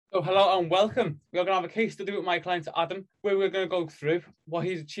So hello and welcome. We're going to have a case study with my client Adam, where we're going to go through what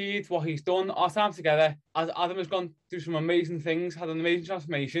he's achieved, what he's done, our time together, as Adam has gone through some amazing things, had an amazing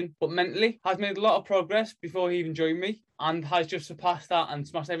transformation, but mentally has made a lot of progress before he even joined me, and has just surpassed that and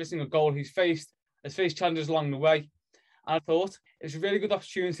smashed every single goal he's faced, has faced challenges along the way. And I thought it was a really good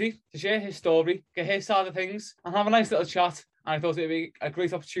opportunity to share his story, get his side of things, and have a nice little chat. And I thought it would be a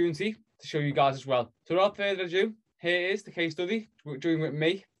great opportunity to show you guys as well. So without further ado, here is the case study we're doing with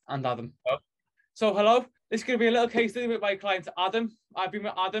me and Adam. So hello, this is going to be a little case study with my client Adam. I've been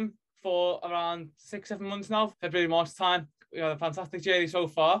with Adam for around 6-7 months now, February, March time. We had a fantastic journey so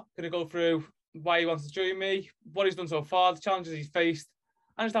far. Going to go through why he wants to join me, what he's done so far, the challenges he's faced,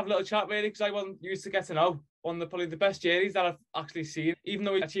 and just have a little chat really, because I want you to get to know one of the probably the best journeys that I've actually seen. Even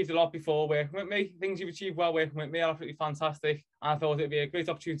though he achieved a lot before working with me, things you've achieved while working with me are absolutely fantastic. And I thought it'd be a great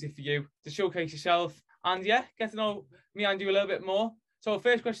opportunity for you to showcase yourself and get to know me and you a little bit more. So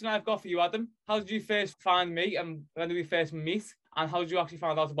first question I've got for you, Adam, how did you first find me and when did we first meet? And how did you actually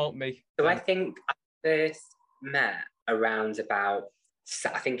find out about me? So I think I first met around about,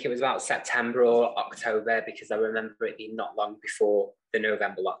 I think it was about September or October, because I remember it being not long before the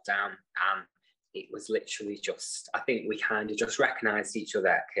November lockdown. And it was literally just, I think we kind of just recognised each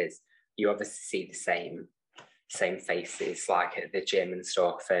other because you obviously see the same faces like at the gym and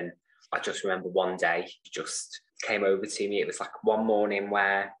stuff. And I just remember one day just came over to me. It was like one morning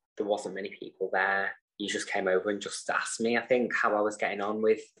where there wasn't many people there. He just came over and just asked me, I think, how I was getting on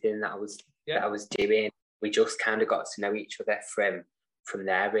with things that I was doing. We just kind of got to know each other from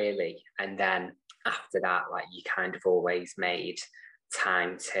there, really. And then after that, like, you kind of always made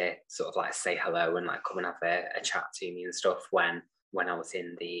time to sort of like say hello and like come and have a chat to me and stuff when I was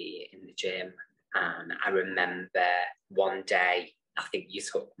in the gym. And I remember one day, I think you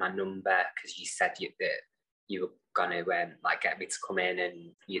took my number because you said that you were gonna like get me to come in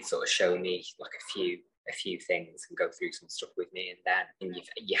and you'd sort of show me like a few things and go through some stuff with me, and then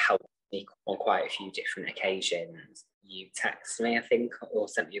you helped me on quite a few different occasions. You texted me, I think, or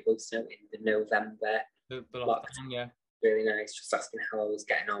sent me a voice note in the November lockdown, yeah. Really nice, just asking how I was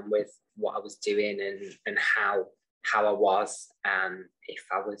getting on with what I was doing and how I was, and if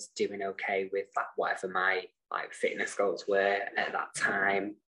I was doing okay with like whatever my like fitness goals were at that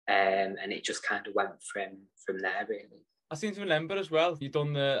time. And it just kind of went from there, really. I seem to remember as well, you've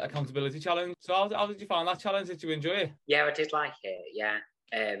done the accountability challenge. So how did you find that challenge? Did you enjoy it? Yeah, I did like it, yeah.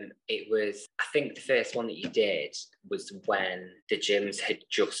 It was, I think the first one that you did was when the gyms had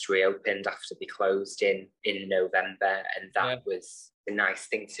just reopened after they closed in November. And that was a nice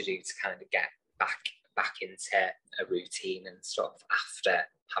thing to do to kind of get back into a routine and stuff after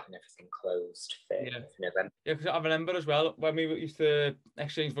having everything closed for November. Yeah, because I remember as well, when we used to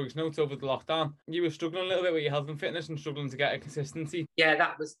exchange voice notes over the lockdown, you were struggling a little bit with your health and fitness and struggling to get a consistency. Yeah,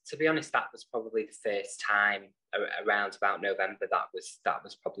 that was, to be honest, that was probably the first time around about November. That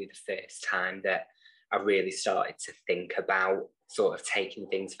was probably the first time that I really started to think about sort of taking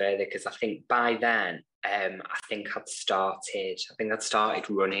things further, because I think by then, I think I'd started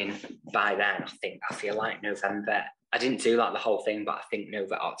running by then. I feel like November, I didn't do like the whole thing, but I think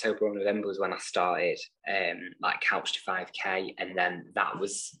October or November was when I started like Couch to 5K, and then that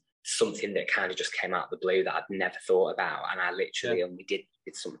was something that kind of just came out of the blue that I'd never thought about, and I literally only did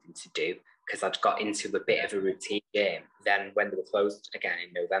something to do because I'd got into a bit of a routine game. Then when they were closed again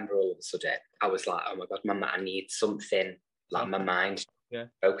in November, all of a sudden I was like, oh my god, Mama, I need something like my mind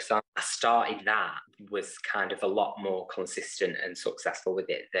focus on. I started that, was kind of a lot more consistent and successful with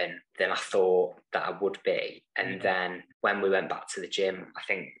it than I thought that I would be. And then when we went back to the gym, I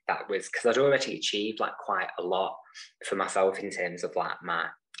think that was because I'd already achieved like quite a lot for myself in terms of like my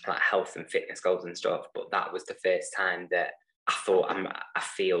like health and fitness goals and stuff. But that was the first time that I thought I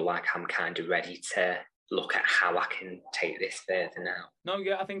feel like I'm kind of ready to look at how I can take this further now. No,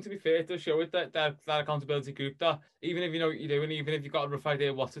 yeah, I think to be fair, it does show it that accountability group, that even if you know what you're doing, even if you've got a rough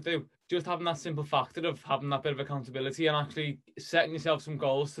idea what to do, just having that simple factor of having that bit of accountability and actually setting yourself some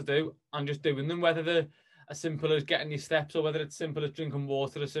goals to do and just doing them, whether they're as simple as getting your steps or whether it's simple as drinking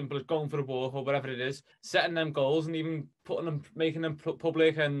water, as simple as going for a walk or whatever it is, setting them goals and even putting them, making them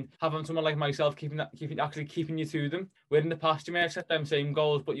public, and having someone like myself keeping you to them. Where in the past you may have set them same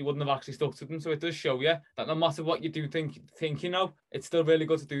goals, but you wouldn't have actually stuck to them. So it does show you that no matter what you do think you know, it's still really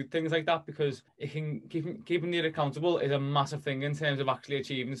good to do things like that, because it can keeping you accountable is a massive thing in terms of actually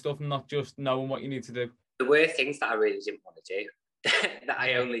achieving stuff and not just knowing what you need to do. There were things that I really didn't want to do that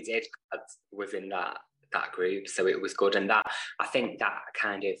I only did within that group, so it was good. And that, I think that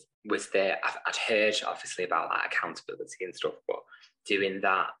kind of was I'd heard obviously about that accountability and stuff, but doing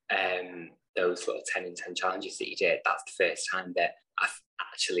that those sort of 10 in 10 challenges that you did, that's the first time that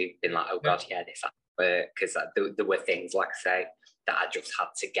actually been like, oh God, yeah, this work, because there were things, like I say, that I just had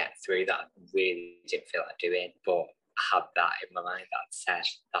to get through that I really didn't feel like doing, but I had that in my mind that said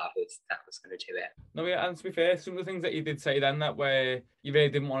that was going to do it. No, yeah, and to be fair, some of the things that you did say then that where you really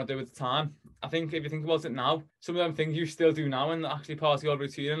didn't want to do at the time, I think if you think about it now, some of them things you still do now and actually part of your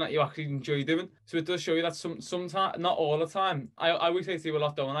routine and that you actually enjoy doing. So it does show you that sometimes, not all the time. I always say to you a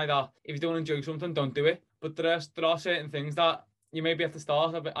lot, don't I, that if you don't enjoy something, don't do it. But there are certain things that you maybe at the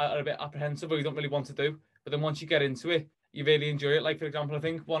start are a bit apprehensive or you don't really want to do. But then once you get into it, you really enjoy it. Like, for example, I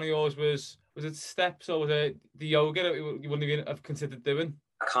think one of yours was it steps or was it the yoga that you wouldn't even have considered doing?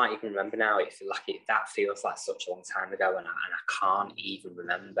 I can't even remember now. That feels like such a long time ago, and I can't even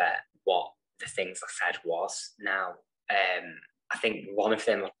remember what the things I said was now. I think one of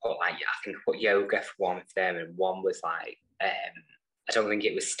them I put yoga for one of them, and one was like I don't think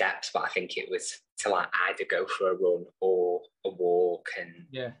it was steps, but I think it was to like either go for a run or a walk,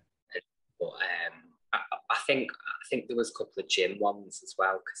 and but I think there was a couple of gym ones as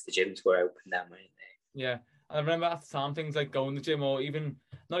well because the gyms were open then, weren't they? Yeah. I remember at the time things like going to the gym or even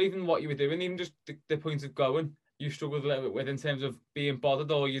not even what you were doing, even just the point of going, you struggled a little bit with in terms of being bothered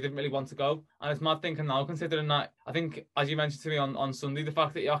or you didn't really want to go. And it's mad thinking now, considering that, I think, as you mentioned to me on Sunday, the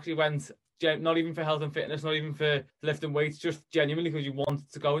fact that you actually went, not even for health and fitness, not even for lifting weights, just genuinely because you wanted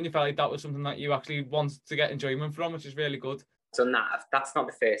to go and you felt like that was something that you actually wanted to get enjoyment from, which is really good. Done that. That's not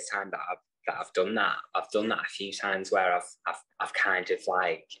the first time that I've done that. I've done that a few times where I've kind of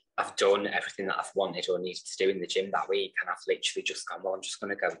like, I've done everything that I've wanted or needed to do in the gym that week, and I've literally just gone, well, I'm just going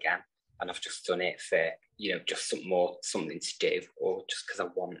to go again. And I've just done it for, just something to do, or just because I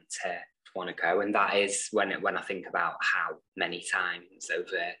want to go. And that is when I think about how many times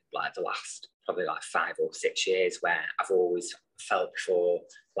over like the last probably like 5 or 6 years where I've always felt before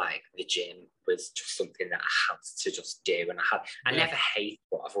like the gym was just something that I had to just do, and I never hate,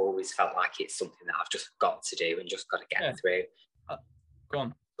 but I've always felt like it's something that I've just got to do and just got to get through. Go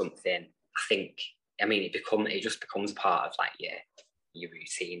on. Something I think, it just becomes part of like your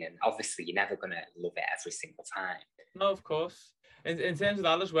routine, and obviously you're never going to love it every single time. No, of course. In terms of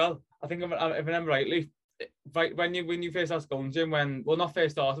that as well, I think if I remember rightly, right when you first started going to the gym, not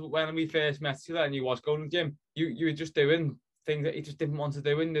first started, but when we first met each other and you was going to the gym, you were just doing things that you just didn't want to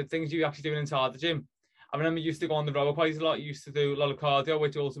do, and the things you actually doing inside the gym. I remember you used to go on the rower quite a lot. You used to do a lot of cardio,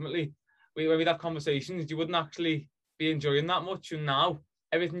 which ultimately, when we'd have conversations, you wouldn't actually be enjoying that much. And now,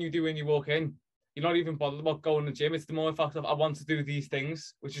 everything you do when you walk in, you're not even bothered about going to the gym. It's the more fact of I want to do these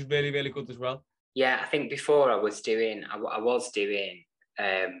things, which is really, really good as well. Yeah, I think before I was doing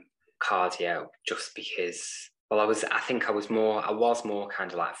cardio just because, well, I was more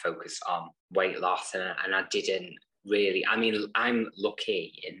kind of like focused on weight loss, and I didn't really, I'm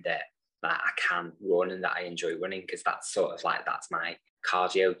lucky in that I can run and that I enjoy running, because that's sort of like, that's my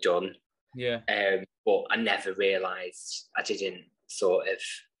cardio done. Yeah. But I never realised, I didn't sort of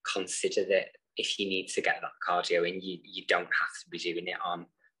consider that if you need to get that cardio in, you don't have to be doing it on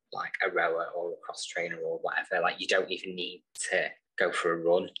like a rower or a cross trainer or whatever. Like, you don't even need to go for a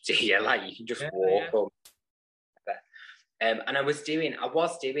run, do you? Like, you can just walk. Or and I was doing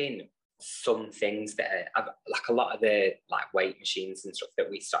some things that like a lot of the like weight machines and stuff that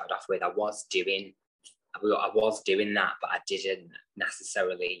we started off with, I was doing that, but I didn't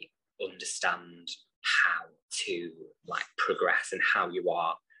necessarily understand how to like progress and how you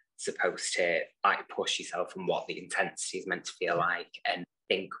are supposed to like push yourself and what the intensity is meant to feel like. And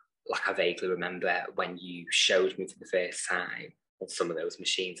I think, like, I vaguely remember when you showed me for the first time on some of those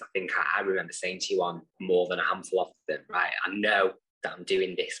machines, I think I remember saying to you on more than a handful of them, right, I know that I'm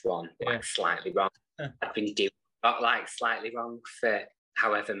doing this one like slightly wrong. I've been doing like slightly wrong for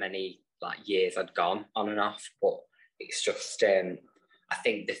however many like years I'd gone on and off, but it's just I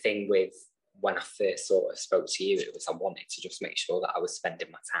think the thing with when I first sort of spoke to you, it was I wanted to just make sure that I was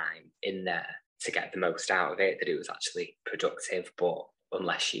spending my time in there to get the most out of it, that it was actually productive. But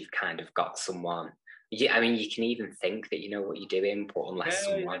unless you've kind of got someone, you can even think that you know what you're doing, but unless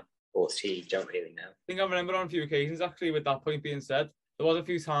someone forces you, you don't really know. I think I remember on a few occasions, actually, with that point being said, there was a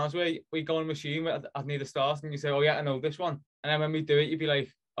few times where we go on a machine where I'd need a start and you say, oh yeah, I know this one. And then when we do it, you'd be like,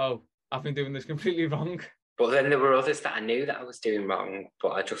 oh, I've been doing this completely wrong. But then there were others that I knew that I was doing wrong, but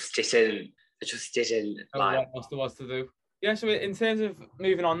I just didn't like what else there was to do. Yeah, so in terms of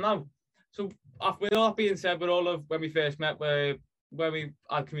moving on now, so with all that being said, with all of when we first met, when we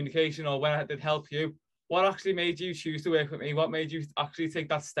had communication or when I did help you, what actually made you choose to work with me? What made you actually take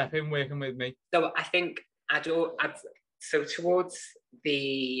that step in working with me? So I think towards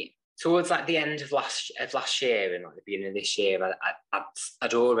like the end of last year and like the beginning of this year,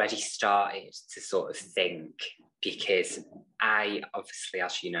 I'd already started to sort of think because I obviously,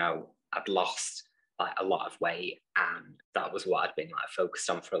 as you know, I'd lost like a lot of weight, and that was what I'd been like focused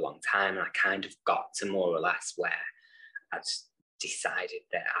on for a long time. And I kind of got to more or less where I'd decided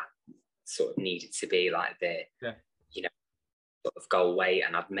that I sort of needed to be like the, you know, sort of goal weight,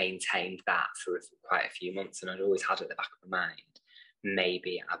 and I'd maintained that for quite a few months, and I'd always had at the back of my mind,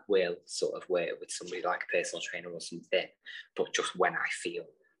 maybe I will sort of work with somebody like a personal trainer or something, but just when I feel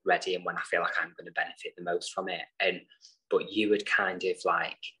ready and when I feel like I'm going to benefit the most from it. But you would kind of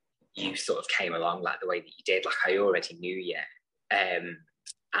like, you sort of came along like the way that you did, like I already knew you,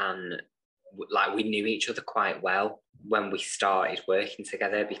 and like we knew each other quite well when we started working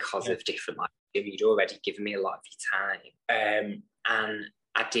together because of different, like you'd already given me a lot of your time, and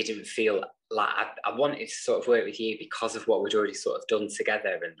I didn't feel like I wanted to sort of work with you because of what we'd already sort of done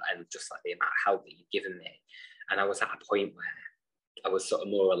together, and just like the amount of help that you'd given me. And I was at a point where I was sort of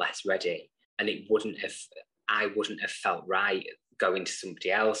more or less ready, and I wouldn't have felt right going to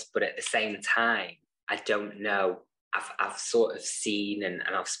somebody else. But at the same time, I don't know, I've sort of seen and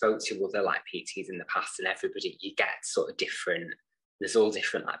I've spoke to other like PTs in the past, and everybody, you get sort of different, there's all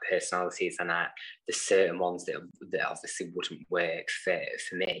different like personalities, and there's certain ones that obviously wouldn't work for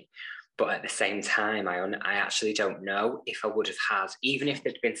me. But at the same time, I actually don't know if I would have had, even if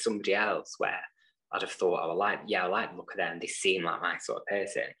there'd been somebody else where I'd have thought, oh, I like the look of them, they seem like my sort of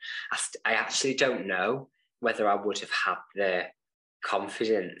person. I actually don't know whether I would have had the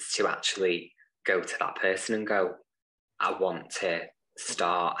confidence to actually go to that person and go, I want to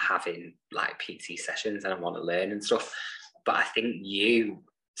start having like PT sessions and I want to learn and stuff. But I think you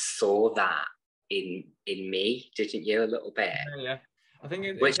saw that in me, didn't you, a little bit? Yeah. I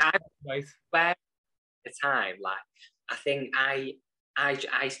think which I right. Where at the time, like I think I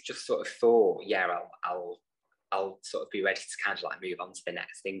just sort of thought, yeah, I'll sort of be ready to kind of like move on to the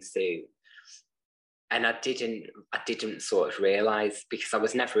next thing soon. And I didn't sort of realise, because I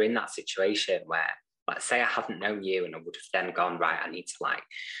was never in that situation where, like, say I hadn't known you and I would have then gone, right, I need to like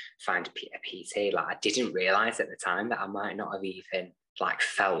find a PT. Like I didn't realise at the time that I might not have even like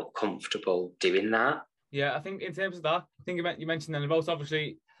felt comfortable doing that. Yeah, I think in terms of that, I think you mentioned then about,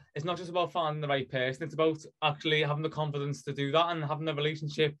 obviously it's not just about finding the right person, it's about actually having the confidence to do that and having the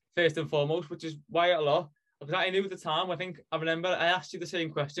relationship first and foremost, which is why a lot. Because I knew at the time, I remember I asked you the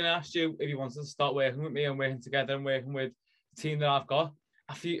same question. I asked you if you wanted to start working with me and working together and working with the team that I've got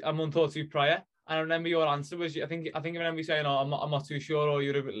a month or two prior. And I remember your answer was, I think I remember you saying, oh, I'm not too sure, or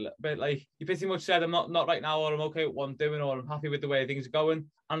you're a bit like, you pretty much said, I'm not right now, or I'm okay with what I'm doing, or I'm happy with the way things are going.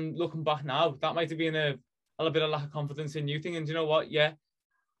 And looking back now, that might have been a little bit of lack of confidence in you, thinking, do you know what? Yeah,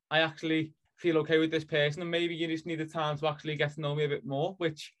 I actually feel okay with this person, and maybe you just need the time to actually get to know me a bit more,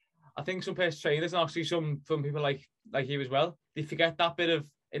 which I think some personal trainers, and actually some people like you as well, they forget that bit of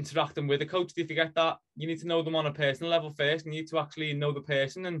interacting with a coach. They forget that you need to know them on a personal level first. You need to actually know the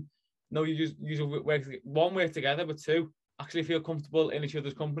person and know you work together, but two, actually feel comfortable in each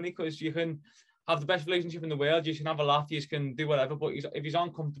other's company, because you can have the best relationship in the world, you can have a laugh, you can do whatever, but if you're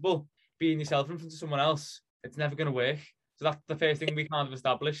uncomfortable being yourself in front of someone else, it's never going to work. So that's the first thing we kind of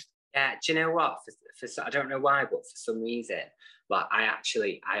established. Yeah, do you know what? For I don't know why, but for some reason, like I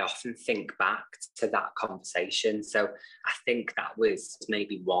often think back to that conversation. So I think that was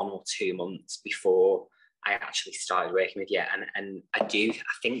maybe 1 or 2 months before I actually started working with you, and I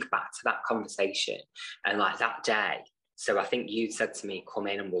think back to that conversation, and like that day. So I think you said to me, come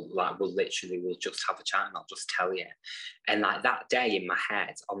in and we'll just have a chat and I'll just tell you. And like that day in my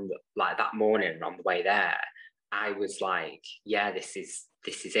head, that morning on the way there, I was like, yeah, this is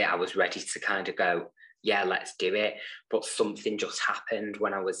it. I was ready to kind of go, yeah, let's do it. But something just happened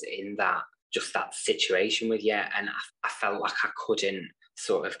when I was in that situation with you, and I felt like I couldn't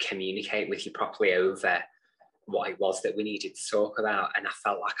sort of communicate with you properly over what it was that we needed to talk about, and I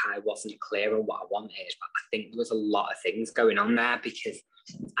felt like I wasn't clear on what I wanted. But I think there was a lot of things going on there, because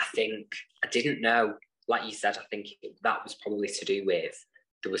I think I didn't know, like you said, I think that was probably to do with,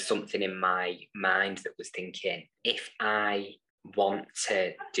 there was something in my mind that was thinking, if I want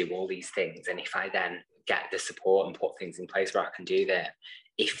to do all these things, and if I then get the support and put things in place where I can do that,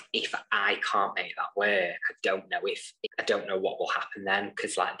 if I can't make that work, I don't know what will happen then,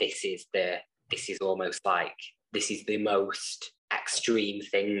 because like this is almost like, this is the most extreme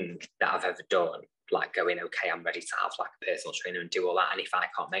thing that I've ever done, like going, okay, I'm ready to have like a personal trainer and do all that, and if I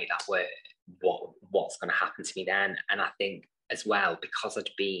can't make that work, what's going to happen to me then? And I think as well, because I'd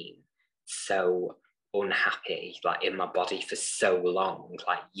been so unhappy like in my body for so long,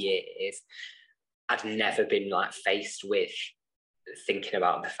 like years, I'd never been like faced with thinking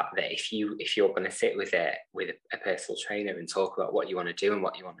about the fact that if you're going to sit with a personal trainer and talk about what you want to do and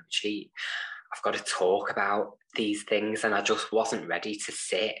what you want to achieve, I've got to talk about these things, and I just wasn't ready to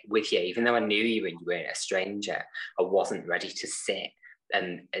sit with you, even though I knew you and you weren't a stranger. I wasn't ready to sit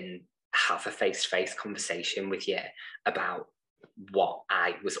and have a face-to-face conversation with you about what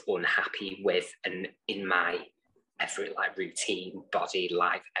I was unhappy with, and in my every like routine, body,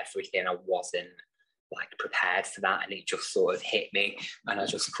 life, everything. I wasn't like prepared for that, and it just sort of hit me, and I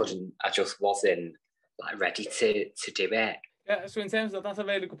just wasn't like ready to do it. Yeah, so in terms of that's a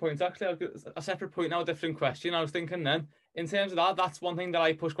very good point. Actually, I've got a separate point now, a different question. I was thinking then, in terms of that, that's one thing that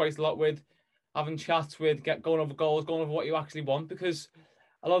I push quite a lot with having chats with, going over goals, going over what you actually want, because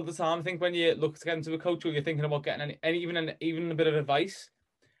a lot of the time, I think when you look to get into a coach or you're thinking about getting even a bit of advice,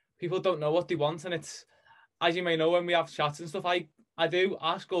 people don't know what they want, and it's, as you may know, when we have chats and stuff, I do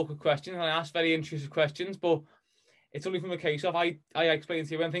ask awkward questions and I ask very intrusive questions, but it's only from a case of I explain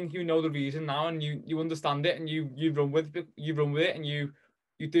to you, and I think you know the reason now, and you understand it, and you run with it, and you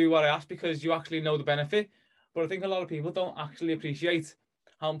do what I ask because you actually know the benefit. But I think a lot of people don't actually appreciate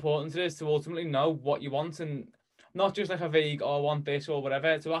how important it is to ultimately know what you want, and not just like a vague, oh, I want this or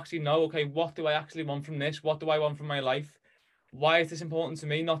whatever, to actually know, okay, what do I actually want from this? What do I want from my life? Why is this important to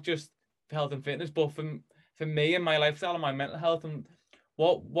me? Not just for health and fitness, but for me and my lifestyle and my mental health, and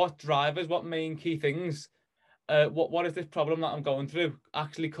what drivers, what main key things, what is this problem that I'm going through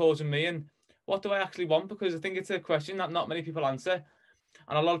actually causing me, and what do I actually want? Because I think it's a question that not many people answer,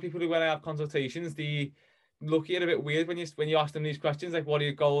 and a lot of people who, when I have consultations, they look at you a bit weird when you ask them these questions, like what are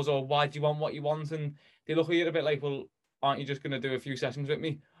your goals or why do you want what you want, and they look at you a bit like, well, aren't you just going to do a few sessions with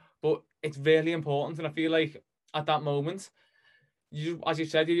me? But it's really important, and I feel like at that moment, as you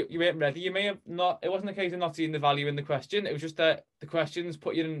said, you weren't ready. You may have not. It wasn't a case of not seeing the value in the question. It was just that the questions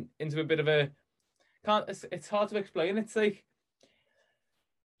put you into a bit of a it's hard to explain. It's like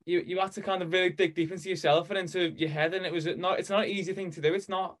you had to kind of really dig deep into yourself and into your head, and it's not an easy thing to do. It's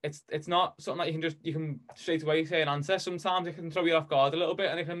not something that you can straight away say an answer. Sometimes it can throw you off guard a little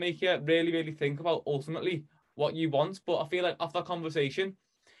bit, and it can make you really, really think about ultimately what you want. But I feel like after that conversation,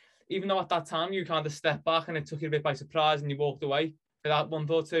 even though at that time you kind of stepped back and it took you a bit by surprise and you walked away for that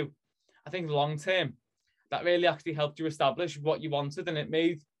month or two, I think long term that really actually helped you establish what you wanted, and it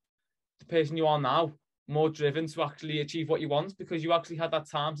made the person you are now more driven to actually achieve what you want, because you actually had that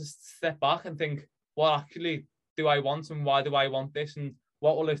time to step back and think, what actually do I want, and why do I want this, and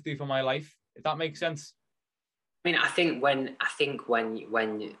what will this do for my life? If that makes sense. I mean, I think when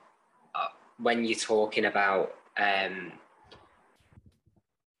you're talking about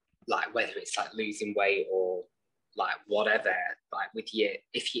like whether it's like losing weight or like whatever, like with you,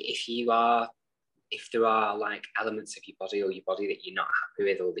 if there are like elements of your body that you're not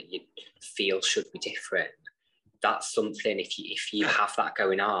happy with or that you feel should be different, that's something, if you have that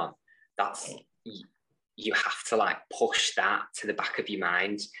going on, that's, you have to like push that to the back of your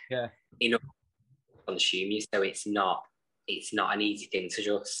mind. Yeah. In order to consume you. So it's not an easy thing to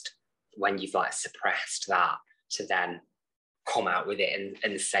just, when you've like suppressed that, to then come out with it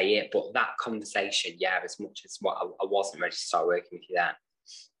and say it. But that conversation, yeah, as much as what I wasn't ready to start working with you then,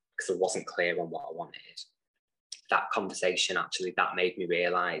 because I wasn't clear on what I wanted. That conversation, actually, that made me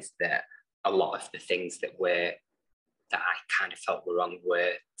realise that a lot of the things that I kind of felt were wrong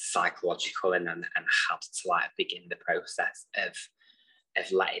were psychological, and I had to like begin the process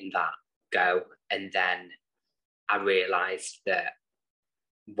of letting that go. And then I realised that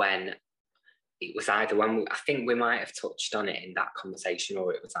when it was either I think we might have touched on it in that conversation,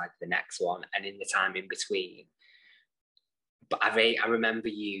 or it was either the next one, and in the time in between. But I remember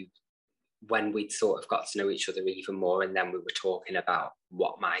you, when we'd sort of got to know each other even more, and then we were talking about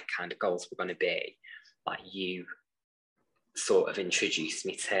what my kind of goals were going to be, like you sort of introduced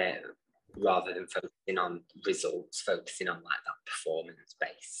me to, rather than focusing on results, focusing on like that performance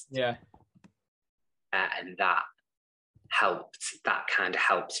based. Yeah. And that kind of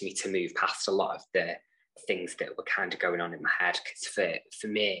helped me to move past a lot of the things that were kind of going on in my head. Because for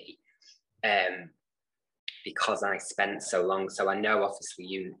me, because I spent so long, so I know obviously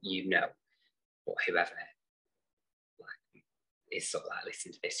you know, but whoever like is sort of like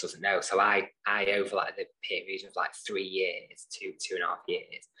listening to this doesn't know. So I over like the period of like 3 years, two and a half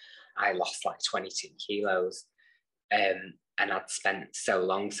years, I lost like 22 kilos. And I'd spent so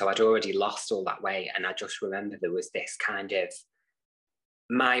long, so I'd already lost all that weight. And I just remember there was this kind of,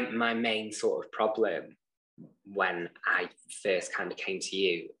 my main sort of problem when I first kind of came to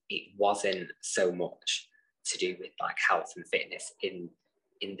you, it wasn't so much to do with like health and fitness in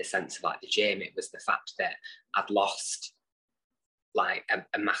the sense of like the gym. It was the fact that I'd lost like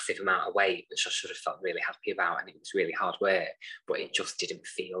a massive amount of weight, which I should have felt really happy about, and it was really hard work, but it just didn't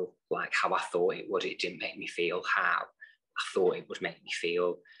feel like how I thought it would. It didn't make me feel how I thought it would make me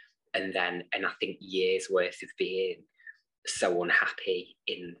feel. and I think years worth of being so unhappy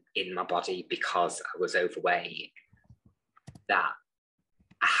in my body because I was overweight, that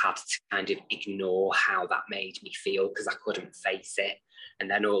I had to kind of ignore how that made me feel because I couldn't face it. And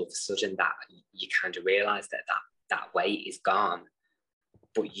then all of a sudden that you kind of realise that weight is gone,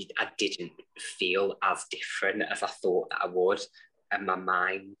 but I didn't feel as different as I thought that I would. And my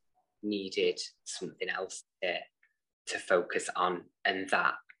mind needed something else to focus on. And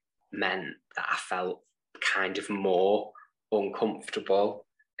that meant that I felt kind of more uncomfortable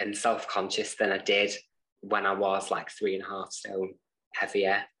and self-conscious than I did when I was like 3.5 stone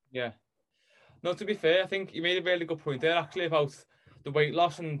heavier. Yeah. No, to be fair, I think you made a really good point there actually about the weight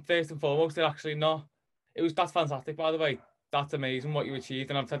loss, and first and foremost, that's fantastic, by the way. That's amazing what you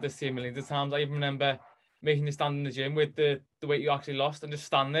achieved, and I've said this to you millions of times. I even remember making you stand in the gym with the weight you actually lost and just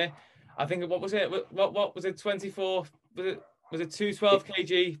stand there. I think, what was it? What was it? 24? Was it 212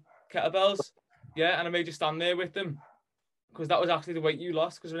 kg kettlebells? Yeah, and I made you stand there with them because that was actually the weight you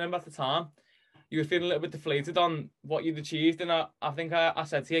lost. Because remember at the time, you were feeling a little bit deflated on what you'd achieved, and I think I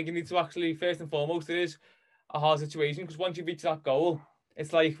said to you, you need to actually, first and foremost, it is a hard situation because once you reach that goal,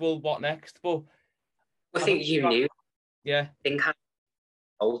 it's like, well, what next? But I think you knew. Yeah. I think I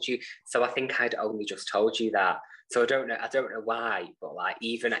told you. So I think I'd only just told you that. So I don't know why, but like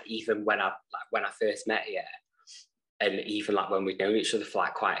even when I first met you, and even like when we'd known each other for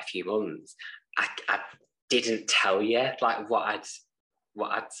like quite a few months, I didn't tell you like what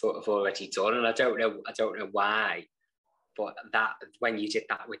I'd sort of already done, and I don't know why. But that when you did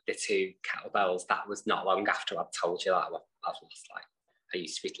that with the 2 kettlebells, that was not long after I'd told you that I've lost like, I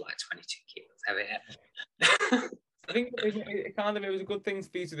used to be like 22 kilos. I think it was a good thing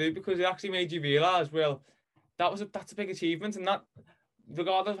for you to do because it actually made you realise, well, that's a big achievement, and that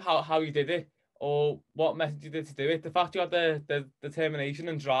regardless of how you did it or what method you did to do it, the fact you had the determination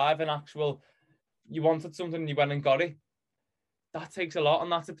and drive and you wanted something and you went and got it, that takes a lot,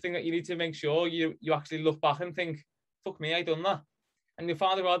 and that's the thing that you need to make sure you actually look back and think, fuck me, I done that. And you'll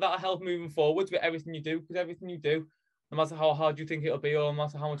find out that'll help moving forwards with everything you do, because everything you do, no matter how hard you think it'll be or no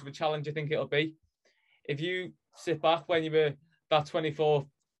matter how much of a challenge you think it'll be, if you sit back when you were that 24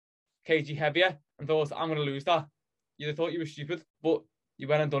 kg heavier and thought, I'm going to lose that, you'd have thought you were stupid, but you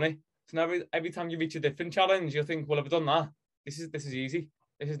went and done it. So now every time you reach a different challenge, you'll think, well, if I've done that, this is easy.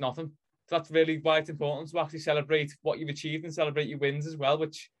 This is nothing. So that's really why it's important to actually celebrate what you've achieved and celebrate your wins as well,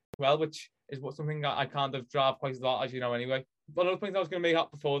 which is something that I kind of drive quite a lot, as you know, anyway. But another point I was going to make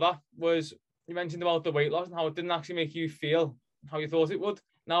up before that was you mentioned about the weight loss and how it didn't actually make you feel how you thought it would.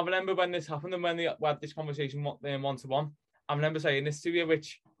 Now, I remember when this happened and when we had this conversation one-to-one, I remember saying this to you,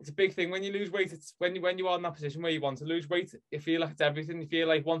 which it's a big thing when you lose weight. It's when you are in that position where you want to lose weight, you feel like it's everything. You feel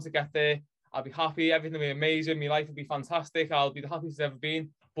like once I get there, I'll be happy, everything will be amazing, my life will be fantastic, I'll be the happiest it's ever been.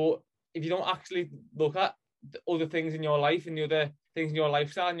 But if you don't actually look at the other things in your life and the other things in your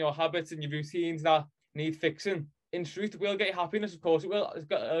lifestyle and your habits and your routines that need fixing, in truth, it will get you happiness, of course it will.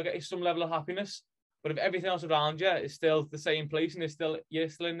 It'll get you some level of happiness. But if everything else around you is still the same place and you're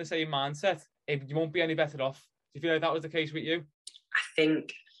still in the same mindset, you won't be any better off. Do you feel like that was the case with you? I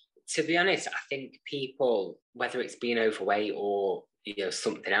think, to be honest, I think people, whether it's being overweight or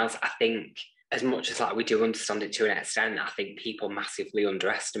something else, I think as much as like we do understand it to an extent, I think people massively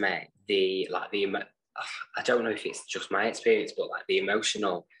underestimate I don't know if it's just my experience, but like the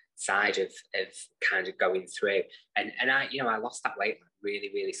emotional side of kind of going through. And I lost that weight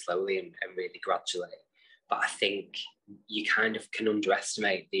really, really slowly and really gradually. But I think you kind of can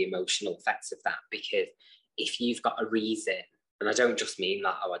underestimate the emotional effects of that, because if you've got a reason, and I don't just mean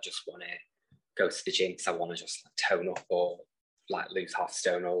that, I just want to go to the gym because I want to just like tone up or like lose half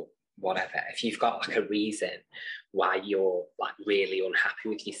stone or whatever. If you've got like a reason why you're like really unhappy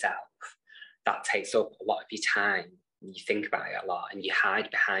with yourself, that takes up a lot of your time. You think about it a lot and you hide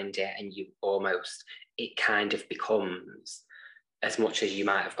behind it, and it kind of becomes, as much as you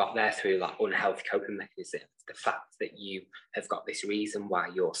might have got there through like unhealthy coping mechanisms, the fact that you have got this reason why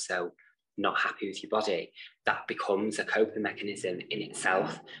you're so not happy with your body, that becomes a coping mechanism in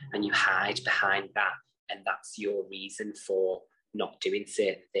itself, and you hide behind that, and that's your reason for not doing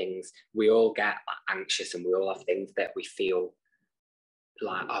certain things. We all get like anxious, and we all have things that we feel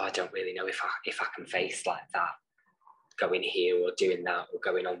like, oh, I don't really know if I can face like that, going here or doing that or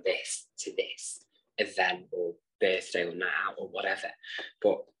going on this to this event or birthday or night out or whatever.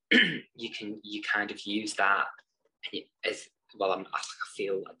 But you kind of use that as well. I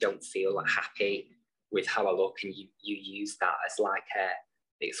don't feel like happy with how I look, and you use that as like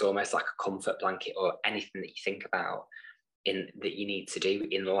it's almost like a comfort blanket, or anything that you think about that you need to do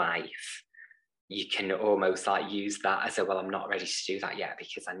in life. you can almost like use that as a, well, I'm not ready to do that yet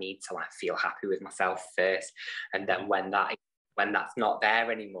because I need to like feel happy with myself first. And then when that's not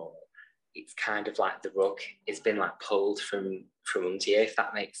there anymore, it's kind of like the rug has been like pulled from under you, if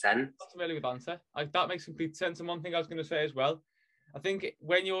that makes sense. That's a really good answer. That makes complete sense. And one thing I was going to say as well, I think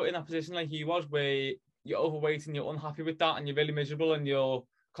when you're in a position like he was, where you're overweight and you're unhappy with that and you're really miserable and you're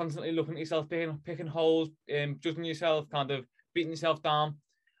constantly looking at yourself, picking holes, judging yourself, kind of beating yourself down,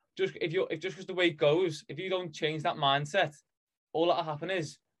 just because the way it goes, if you don't change that mindset, all that'll happen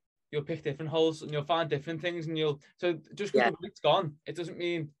is you'll pick different holes and you'll find different things, and so just because the weight's gone, it doesn't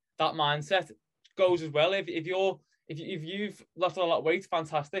mean that mindset goes as well. If you've lost a lot of weight,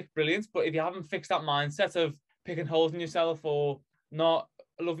 fantastic, brilliant. But if you haven't fixed that mindset of picking holes in yourself or not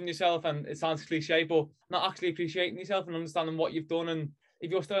loving yourself, and it sounds cliche, but not actually appreciating yourself and understanding what you've done, and if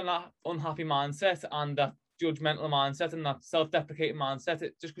you're still in that unhappy mindset and that judgmental mindset and that self-deprecating mindset,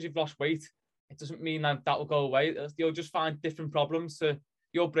 just because you've lost weight, it doesn't mean that will go away. You'll just find different problems. So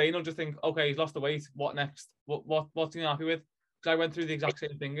your brain will just think, okay, he's lost the weight. What next? What's he happy with? Because I went through the exact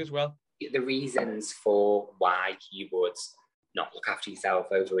same thing as well. The reasons for why you would not look after yourself,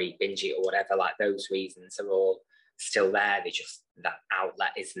 overeat, binge eat, or whatever, like those reasons are all still there. They just, that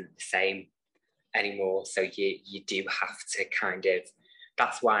outlet isn't the same anymore. So you do have to kind of,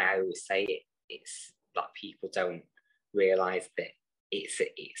 that's why I always say it's like people don't realise that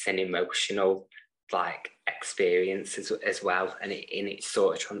it's an emotional like experience as well, and it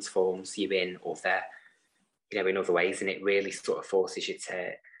sort of transforms you in other ways, and it really sort of forces you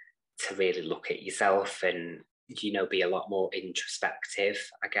to really look at yourself and be a lot more introspective,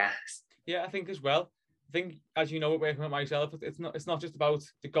 I guess. Yeah, I think as well. I think, as you know, working with myself, it's not just about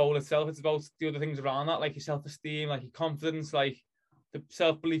the goal itself. It's about the other things around that, like your self-esteem, like your confidence, like the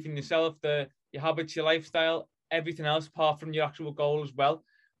self-belief in yourself, your habits, your lifestyle, everything else apart from your actual goal as well.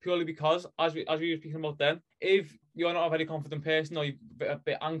 Purely because, as we were speaking about then, if you're not a very confident person, or you're a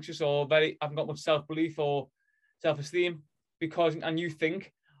bit anxious, or haven't got much self-belief or self-esteem, and you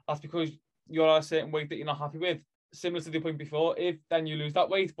think that's because you're at a certain weight that you're not happy with, similar to the point before, if then you lose that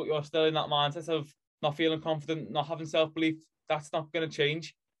weight, but you're still in that mindset of not feeling confident, not having self-belief, that's not going to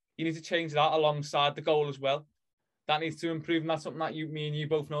change. You need to change that alongside the goal as well. That needs to improve, and that's something that me and you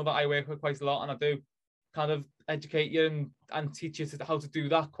both know that I work with quite a lot, and I do kind of educate you and teach you how to do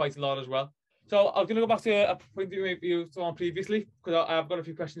that quite a lot as well. So I was going to go back to a point that you were on previously, because I've got a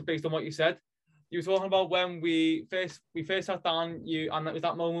few questions based on what you said. You were talking about when we first sat down, and it was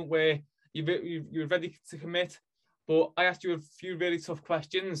that moment where you were ready to commit, but I asked you a few really tough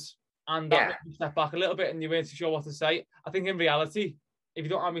questions, and that made you step back a little bit, and you weren't too sure what to say. I think in reality, if you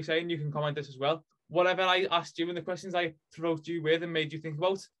don't mind me saying, you can comment this as well. Whatever I asked you and the questions I provoked you with and made you think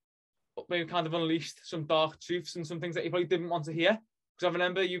about, maybe kind of unleashed some dark truths and some things that you probably didn't want to hear. Because I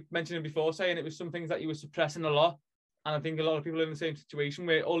remember you mentioning before, saying it was some things that you were suppressing a lot. And I think a lot of people are in the same situation,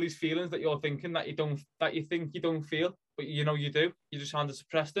 where all these feelings that you're thinking that you think you don't feel, but you do. You're just trying to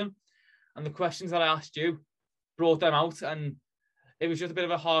suppress them. And the questions that I asked you brought them out, and it was just a bit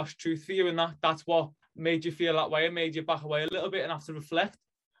of a harsh truth for you, and that's what made you feel that way and made you back away a little bit and have to reflect.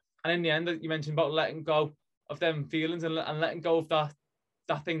 And in the end, you mentioned about letting go of them feelings and letting go of that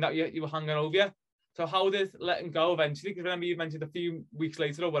thing that you were hanging over you. So how did letting go eventually, because remember you mentioned a few weeks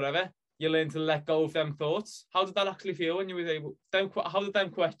later or whatever, you learned to let go of them thoughts. How did that actually feel when you were able, how did them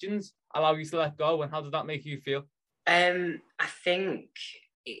questions allow you to let go, and how did that make you feel? I think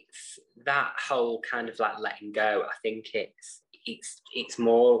it's that whole kind of like letting go. I think it's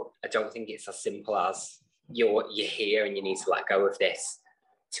more, I don't think it's as simple as you're here and you need to let go of this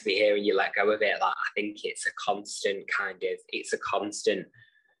to be here and you let go of it. Like, I think it's a constant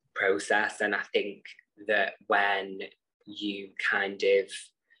process. And I think that when you kind of,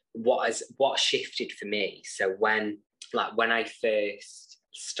 what shifted for me, so when I first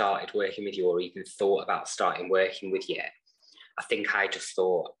started working with you, or even thought about starting working with you, I think I just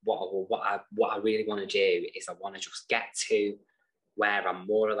thought, what I really want to do is I want to just get to where I'm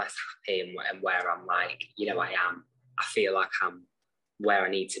more or less happy and where I'm like, I feel like I'm where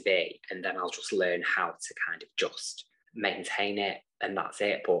I need to be, and then I'll just learn how to kind of just maintain it, and that's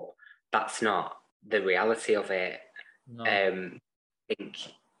it. But that's not the reality of it. No. I think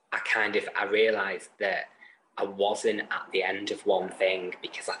I realised that I wasn't at the end of one thing,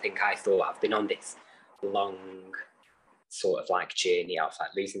 because I think I thought I've been on this long sort of like journey of like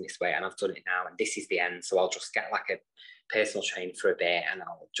losing this weight, and I've done it now, and this is the end, so I'll just get like a personal trainer for a bit, and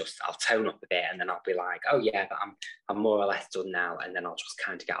I'll tone up a bit, and then I'll be like, oh yeah, but I'm more or less done now, and then I'll just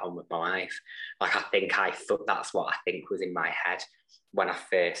kind of get on with my life. Like, I thought that's what I think was in my head when I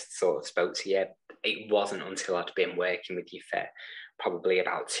first sort of spoke to you. it wasn't until I'd been working with you for probably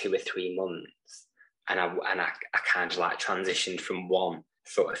about 2 or 3 months, and I kind of like transitioned from one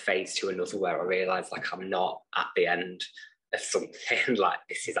sort of phase to another, where I realised like I'm not at the end of something. Like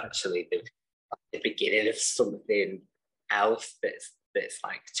this is actually the beginning of something else that's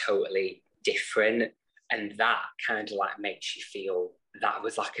like totally different, and that kind of like makes you feel, that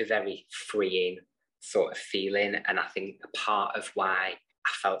was like a very freeing sort of feeling. And I think a part of why I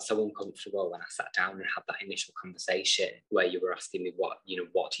felt so uncomfortable when I sat down and had that initial conversation where you were asking me what do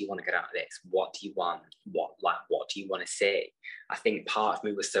you want to get out of this? What do you want? What do you want to see? I think part of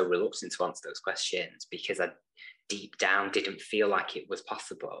me was so reluctant to answer those questions because I deep down didn't feel like it was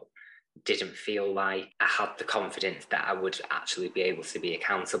possible. Didn't feel like I had the confidence that I would actually be able to be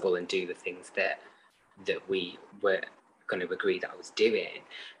accountable and do the things that we were going to agree that I was doing.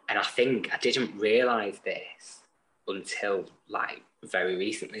 And I think I didn't realise this until like very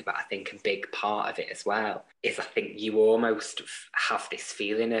recently, but I think a big part of it as well is I think you almost have this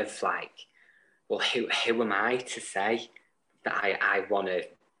feeling of like, well, who am I to say that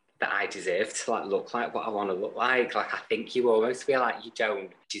I deserve to like look like what I want to look like? Like I think you almost feel like you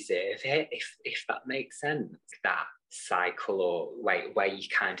don't deserve it, if that makes sense. That cycle or where you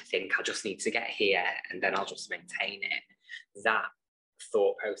kind of think I just need to get here and then I'll just maintain it. That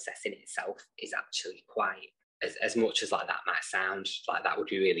thought process in itself is actually quite, as much as like that might sound like that would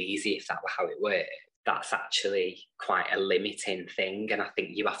be really easy if that were how it worked, that's actually quite a limiting thing. And I think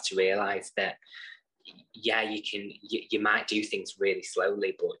you have to realise that, yeah, you might do things really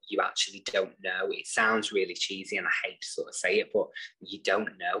slowly, but you actually don't know. It sounds really cheesy and I hate to sort of say it, but you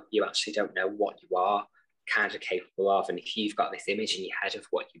don't know. You actually don't know what you are kind of capable of. And if you've got this image in your head of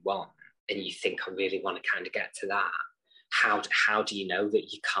what you want and you think I really want to kind of get to that, how do you know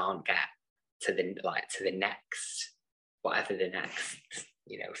that you can't get to the next, whatever the next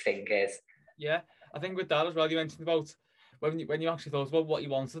thing is? Yeah, I think with that as well, you mentioned about when you actually thought about what you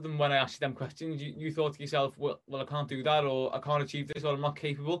wanted, and when I asked you them questions, you thought to yourself, well, I can't do that, or I can't achieve this, or I'm not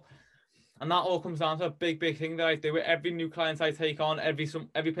capable. And that all comes down to a big thing that I do with every new client I take on,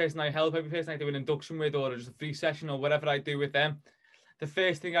 every person I help, every person I do an induction with, or just a free session, or whatever I do with them. The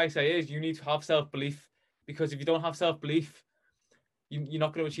first thing I say is you need to have self-belief, because if you don't have self-belief, you're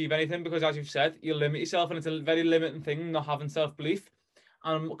not going to achieve anything, because as you've said, you'll limit yourself, and it's a very limiting thing, not having self-belief.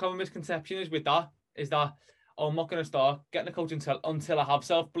 And what common misconception is with that is that, oh, I'm not going to start getting a coach until I have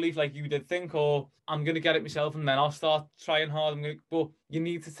self-belief like you did think, or I'm going to get it myself and then I'll start trying hard. But you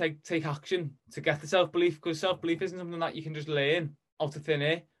need to take action to get the self-belief, because self-belief isn't something that you can just learn out of thin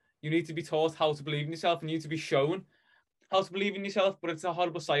air. You need to be taught how to believe in yourself, and you need to be shown how to believe in yourself. But it's a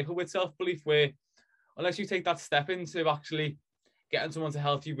horrible cycle with self-belief where unless you take that step into actually getting someone to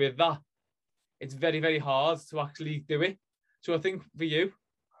help you with that, it's very hard to actually do it. So I think for you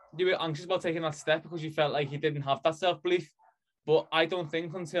were anxious about taking that step because you felt like you didn't have that self-belief. But I don't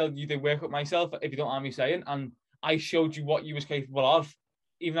think until you did work with myself, if you don't mind me saying, and I showed you what you was capable of,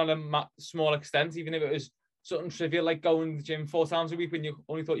 even at a small extent, even if it was something trivial like going to the gym 4 times a week when you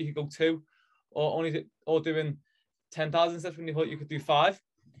only thought you could go 2, or doing 10,000 steps when you thought you could do 5.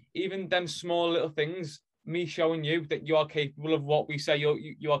 Even them small little things, me showing you that you are capable of what we say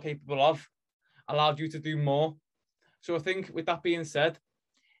you are capable of, allowed you to do more. So I think with that being said,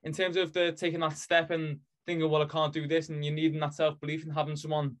 in terms of taking that step and thinking, well, I can't do this, and you needing that self-belief and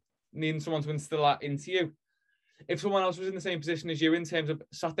needing someone to instill that into you. If someone else was in the same position as you, in terms of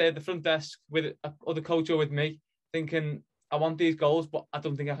sat there at the front desk with other coach or with me, thinking, I want these goals, but I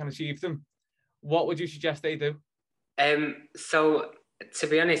don't think I can achieve them, what would you suggest they do? So to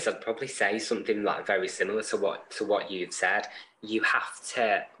be honest, I'd probably say something like very similar to what you've said. You have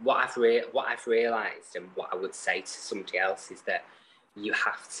to, what I've realised, and what I would say to somebody else, is that you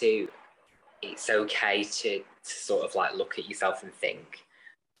have to, it's okay to sort of like look at yourself and think,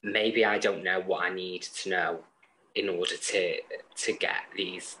 maybe I don't know what I need to know in order to get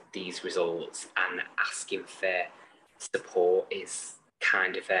these results, and asking for support is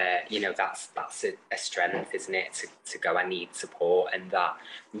kind of that's a strength, isn't it, to go, I need support, and that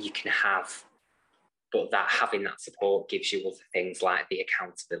you can have, but that having that support gives you other things like the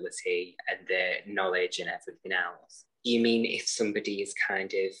accountability and the knowledge and everything else. You mean if somebody is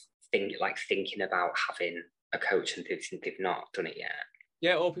kind of thinking about having a coach and they've not done it yet?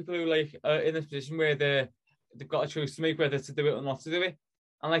 Yeah, or people who like are in a position where they've got a choice to make whether to do it or not to do it.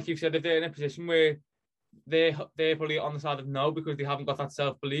 And like you've said, if they're in a position where they're probably on the side of no because they haven't got that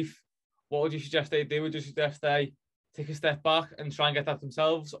self-belief, what would you suggest they do? Would you suggest they take a step back and try and get that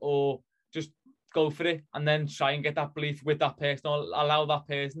themselves, or just go for it and then try and get that belief with that person, or allow that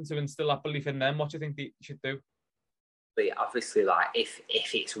person to instill that belief in them? What do you think they should do? But obviously, like if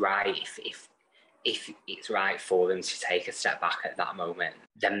it's right, if if it's right for them to take a step back at that moment,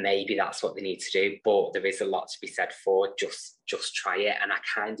 then maybe that's what they need to do. But there is a lot to be said for just try it. And I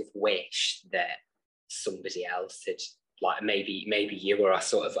kind of wish that somebody else had, like maybe you, or I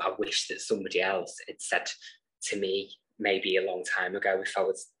wish that somebody else had said to me maybe a long time ago, if I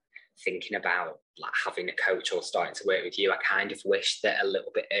was thinking about like having a coach or starting to work with you, I kind of wish that a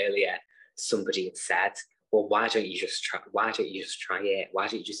little bit earlier somebody had said, well, why don't you just try it? Why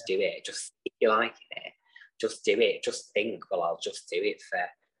don't you just do it? Just, if you like it, just do it. Just think, well, I'll just do it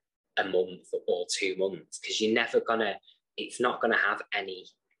for a month or 2 months, because it's not gonna have any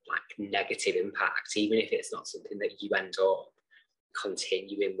like negative impact, even if it's not something that you end up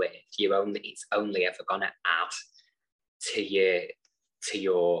continuing with. It's only ever gonna add to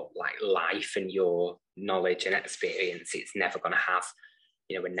your like life and your knowledge and experience. It's never gonna have,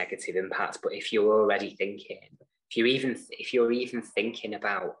 a negative impact. But if you're already thinking, if you're even thinking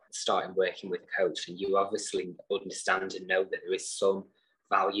about starting working with a coach, and you obviously understand and know that there is some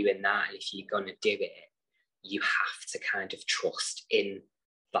value in that, and if you're going to do it, you have to kind of trust in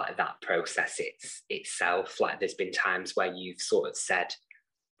like that process itself. Like, there's been times where you've sort of said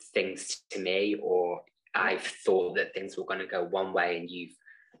things to me, or I've thought that things were going to go one way, and you've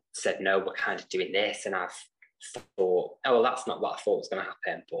said, no, we're kind of doing this, and I've thought, oh, well, that's not what I thought was going to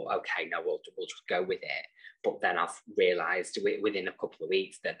happen, but okay, no, we'll just go with it. But then I've realised within a couple of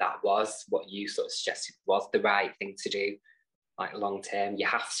weeks that was what you sort of suggested was the right thing to do, like long term. You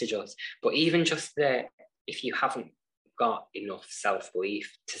have to just, but even just if you haven't got enough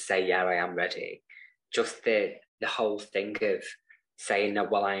self-belief to say, yeah, I am ready, just the whole thing of saying, no,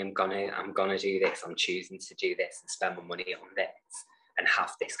 well, I'm gonna do this, I'm choosing to do this and spend my money on this, and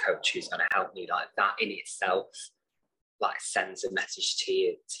have this coach who's going to help me, like that in itself, like sends a message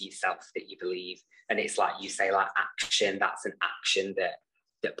to yourself that you believe. And it's like you say, like action, that's an action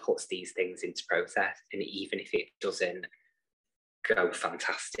that puts these things into process. And even if it doesn't go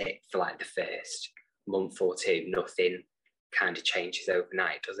fantastic for like the first month or two, nothing kind of changes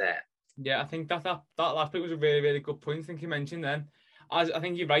overnight, does it? Yeah, I think that last bit was a really, really good point. I think you mentioned then. As I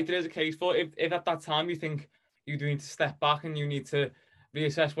think you're right, there is a case for if at that time you think you do need to step back and you need to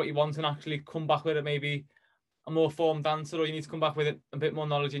reassess what you want and actually come back with it, maybe a more formed answer, or you need to come back with a bit more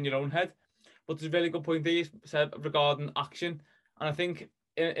knowledge in your own head. But there's a really good point that you said regarding action. And I think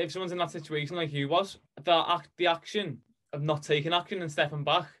if someone's in that situation like you was, the action of not taking action and stepping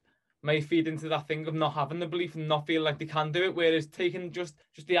back may feed into that thing of not having the belief and not feeling like they can do it, whereas taking just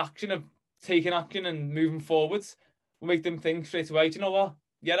the action of taking action and moving forwards will make them think straight away, do you know what?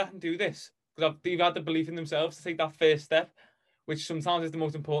 Yeah, I can do this. Because they've had the belief in themselves to take that first step, which sometimes is the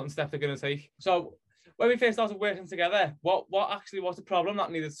most important step they're going to take. So when we first started working together, what actually was the problem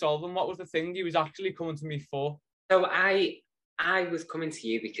that needed solving? What was the thing you was actually coming to me for? So I was coming to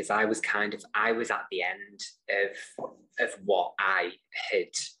you because I was at the end of what I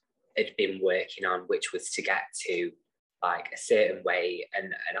had been working on, which was to get to like a certain weight,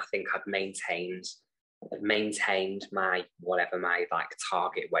 and I think I've maintained my whatever my like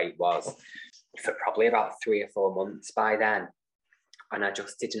target weight was for probably about 3 or 4 months by then, and I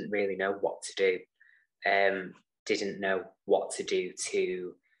just didn't really know what to do. Didn't know what to do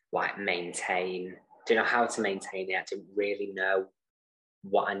to like maintain. Didn't know how to maintain it. I didn't really know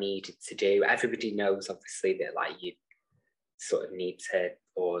what I needed to do. Everybody knows obviously that like you sort of need to,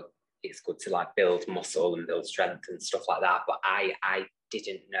 or it's good to like build muscle and build strength and stuff like that. But I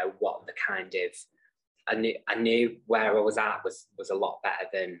didn't know what the kind of, I knew where I was at was a lot better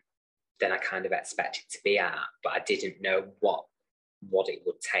than I kind of expected to be at, but I didn't know what it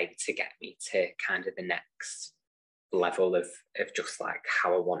would take to get me to kind of the next level of just like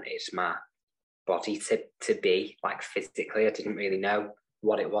how I wanted my body to be like physically. I didn't really know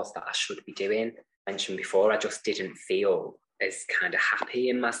what it was that I should be doing. I mentioned before, I just didn't feel as kind of happy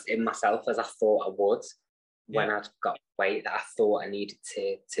in myself as I thought I would when I'd got weight that I thought I needed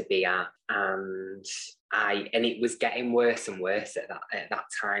to be at, and it was getting worse and worse at that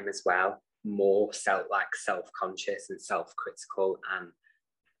time as well. More self-conscious and self-critical. And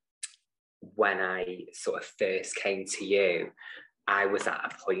when I sort of first came to you, I was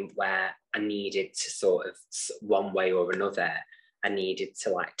at a point where I needed to sort of, one way or another, I needed to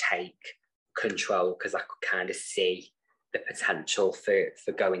like take control, because I could kind of see the potential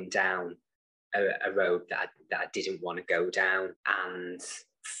for going down a road that I didn't want to go down. And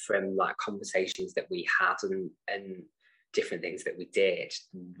from like conversations that we had and different things that we did,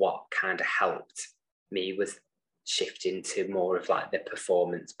 what kind of helped me was shifting to more of like the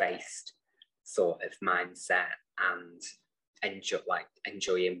performance-based sort of mindset and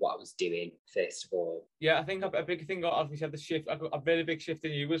enjoying what I was doing first of all. Yeah, I think a big thing, obviously, had the shift, a really big shift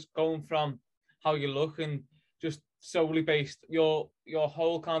in you was going from how you look, and just solely based your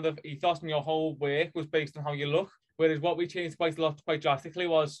whole kind of ethos and your whole work was based on how you look. Whereas what we changed quite a lot, quite drastically,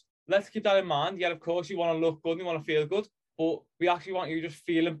 was let's keep that in mind. Yeah, of course you want to look good and you want to feel good, but we actually want you just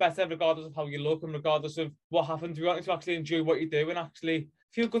feeling better regardless of how you look and regardless of what happens. We want you to actually enjoy what you do and actually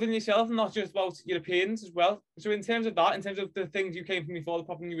feel good in yourself, and not just about your appearance as well. So in terms of that, in terms of the things you came from before, the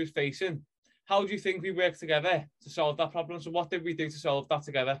problem you was facing, how do you think we worked together to solve that problem? So what did we do to solve that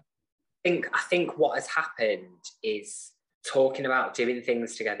together? I think what has happened is talking about doing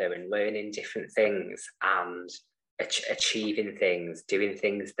things together and learning different things and achieving things, doing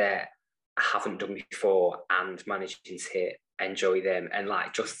things that I haven't done before and managing to enjoy them, and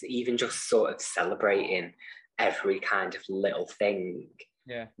like just sort of celebrating every kind of little thing.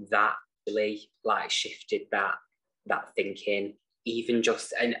 Yeah, that really like shifted that thinking. Even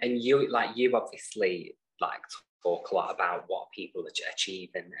just and you obviously like talk a lot about what people achieve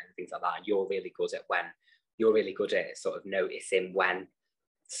and things like that. You're really good at sort of noticing when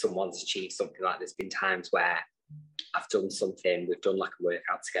someone's achieved something. Like there's been times where I've done something, we've done like a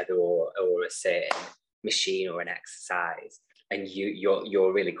workout together or a certain machine or an exercise, and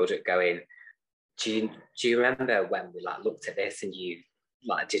you're really good at going, do you remember when we like looked at this and you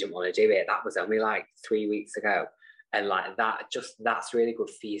like didn't want to do it? That was only like 3 weeks ago. And like that's really good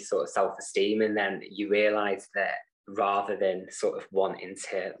for your sort of self-esteem. And then you realise that rather than sort of wanting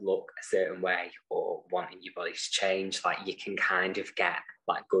to look a certain way or wanting your body to change, like you can kind of get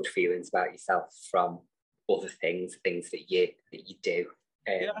like good feelings about yourself from other things that you do.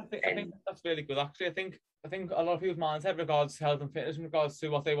 Yeah, I think that's really good. Actually, I think a lot of people's mindset regards to health and fitness, in regards to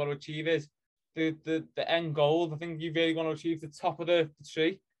what they want to achieve, is the end goal. I think you really want to achieve the top of the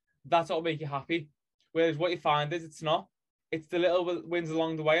tree. That's what will make you happy. Whereas what you find is it's not. It's the little wins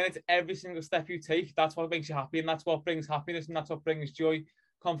along the way, and it's every single step you take. That's what makes you happy, and that's what brings happiness, and that's what brings joy,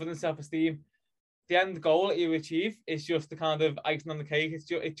 confidence, self-esteem. The end goal that you achieve is just the kind of icing on the cake.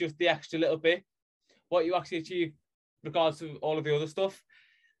 It's just the extra little bit. What you actually achieve, regards to all of the other stuff,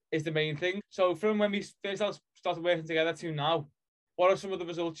 is the main thing. So from when we first started working together to now, what are some of the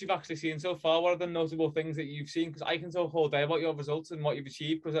results you've actually seen so far? What are the notable things that you've seen? Because I can talk all day about your results and what you've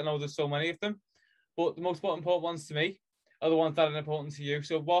achieved, because I know there's so many of them. But the most important ones to me are the ones that are important to you.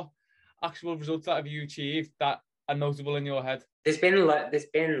 So what actual results that have you achieved that are notable in your head? There's been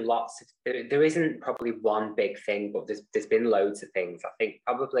lots of, there isn't probably one big thing, but there's been loads of things. I think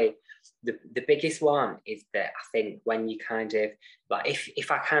probably the biggest one is that I think when you kind of like,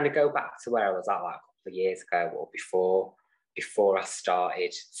 if I kind of go back to where I was at like a couple of years ago or before I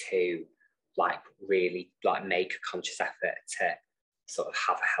started to like really like make a conscious effort to sort of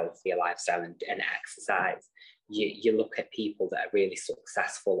have a healthier lifestyle and exercise, you look at people that are really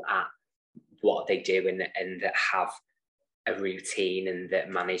successful at what they do and that have a routine and that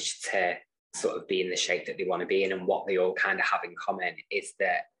manage to sort of be in the shape that they want to be in, and what they all kind of have in common is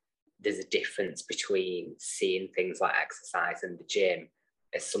that there's a difference between seeing things like exercise and the gym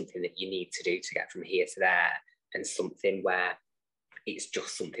as something that you need to do to get from here to there, and something where it's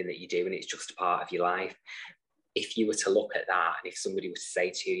just something that you do and it's just a part of your life. If you were to look at that, and if somebody was to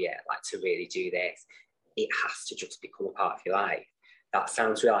say to you, like, to really do this, it has to just become a part of your life. That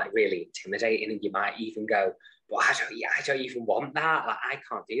sounds really intimidating, and you might even go, "Well, I don't even want that. Like, I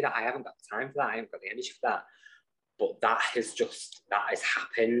can't do that. I haven't got the time for that. I haven't got the energy for that." But that has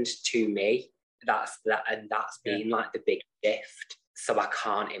happened to me. That's been like the big shift. So I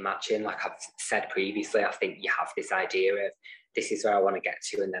can't imagine, like I've said previously, I think you have this idea of this is where I want to get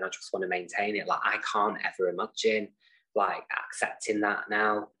to, and then I just want to maintain it. Like I can't ever imagine like accepting that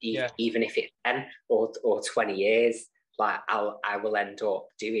now, even if it's 10 or 20 years, like I will end up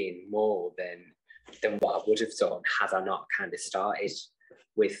doing more than what I would have done had I not kind of started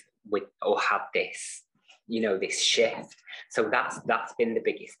with or had this, this shift. So that's been the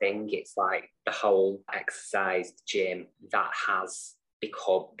biggest thing. It's like the whole exercise, gym, that has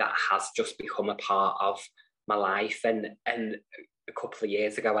just become a part of my life. And a couple of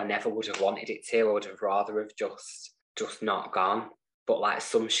years ago, I never would have wanted it to. I would have rather have just not gone. But like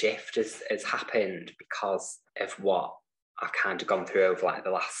some shift has happened because of what I've kind of gone through over like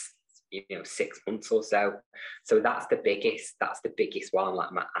the last 6 months or so. So that's the biggest one.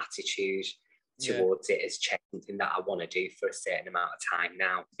 Like my attitude towards it has changed, something that I want to do for a certain amount of time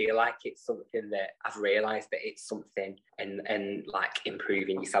now. I feel like it's something that I've realised that it's something, and like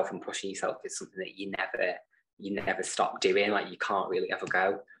improving yourself and pushing yourself is something that you never stop doing. Like you can't really ever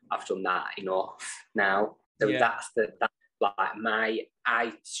go, I've done that enough now. So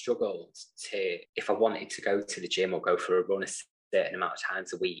I struggled to, if I wanted to go to the gym or go for a run a certain amount of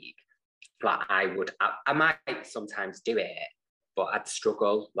times a week, like I might sometimes do it, but I'd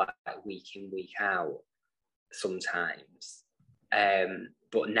struggle like week in, week out sometimes.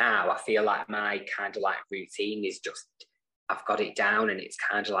 But now I feel like my kind of like routine is just, I've got it down, and it's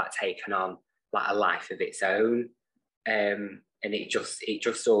kind of like taken on like a life of its own. And it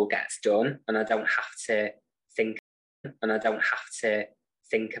just all gets done, and I don't have to think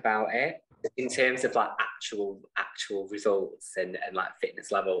about it. In terms of like actual results and like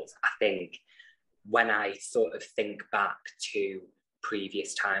fitness levels, I think when I sort of think back to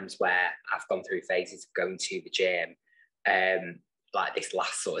previous times where I've gone through phases of going to the gym, like this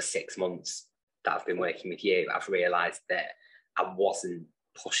last sort of 6 months that I've been working with you, I've realised that I wasn't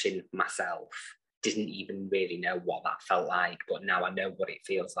pushing myself, didn't even really know what that felt like, but now I know what it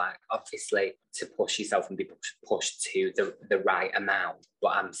feels like. Obviously, to push yourself and be pushed to the right amount, but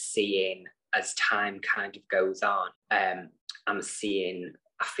I'm seeing as time kind of goes on, I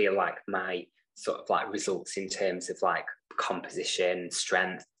feel like my sort of like results in terms of like composition,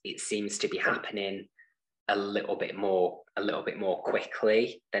 strength, it seems to be happening a little bit more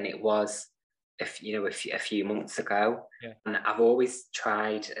quickly than it was a few months ago. Yeah. And I've always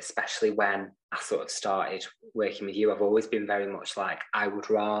tried, especially when I sort of started working with you, I've always been very much like, I would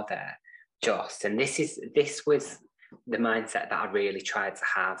rather just, and this was the mindset that I really tried to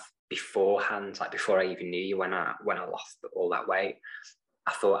have beforehand, like before I even knew you, when I lost all that weight.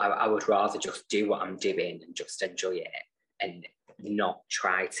 I thought I would rather just do what I'm doing and just enjoy it, and not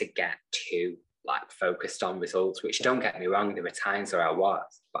try to get too like focused on results, which, don't get me wrong, there were times where I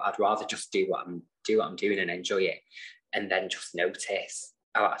was, but I'd rather just do what I'm doing and enjoy it, and then just notice,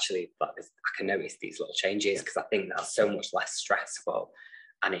 oh, actually, like I can notice these little changes, because I think that's so much less stressful,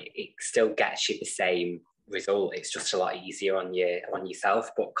 and it still gets you the same result. It's just a lot easier on yourself.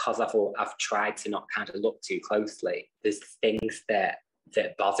 But because I've tried to not kind of look too closely, there's things that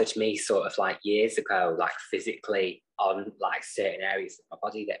bothered me sort of like years ago, like physically on like certain areas of my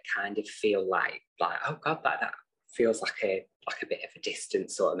body, that kind of feel like oh god, that feels like a bit of a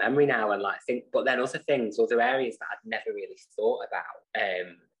distant sort of memory now, and like think, but then other areas that I'd never really thought about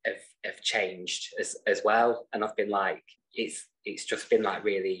have changed as well, and I've been like, it's just been like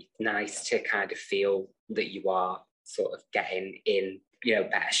really nice to kind of feel that you are sort of getting in,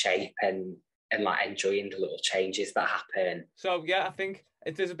 better shape, and like enjoying the little changes that happen. So yeah, I think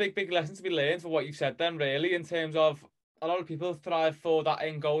there's a big lesson to be learned for what you've said then, really, in terms of a lot of people thrive for that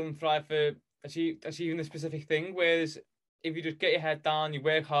end goal and thrive for achieving a specific thing, whereas if you just get your head down, you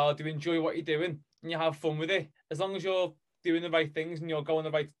work hard, you enjoy what you're doing, and you have fun with it, as long as you're doing the right things and you're going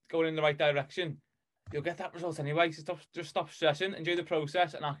in the right direction, you'll get that result anyway. So just stop stressing, enjoy the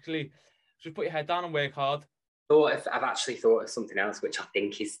process, and actually just put your head down and work hard. I've actually thought of something else which I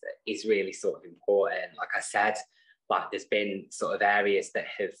think is really sort of important. Like I said, like there's been sort of areas that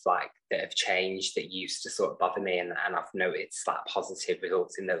have changed that used to sort of bother me, and I've noticed like positive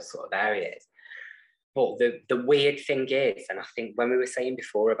results in those sort of areas. But the weird thing is, and I think when we were saying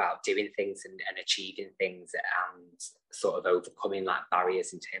before about doing things and achieving things and sort of overcoming like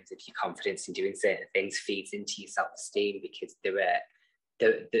barriers in terms of your confidence in doing certain things, feeds into your self-esteem, because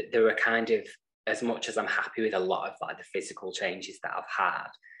there were kind of, as much as I'm happy with a lot of like the physical changes that I've had,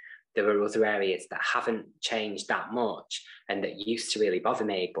 there are other areas that haven't changed that much and that used to really bother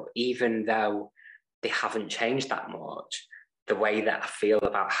me. But even though they haven't changed that much, the way that I feel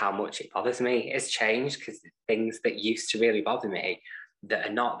about how much it bothers me has changed, because things that used to really bother me that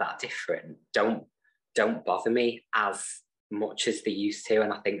are not that different don't bother me as much as they used to.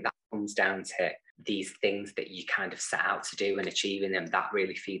 And I think that comes down to these things that you kind of set out to do, and achieving them, that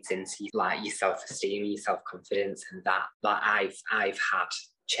really feeds into like your self-esteem, your self-confidence, and that like I've had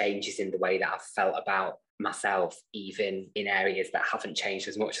changes in the way that I've felt about myself, even in areas that haven't changed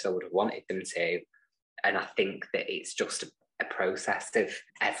as much as I would have wanted them to. And I think that it's just a process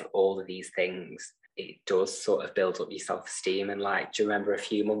of all of these things. It does sort of build up your self-esteem. And like, do you remember a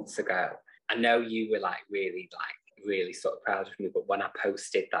few months ago, I know you were like really sort of proud of me, but when I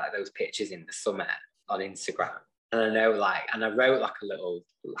posted those pictures in the summer on Instagram, and I know and I wrote like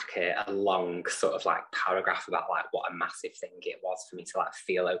a long sort of like paragraph about like what a massive thing it was for me to like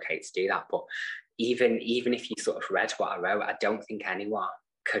feel okay to do that. But even if you sort of read what I wrote, I don't think anyone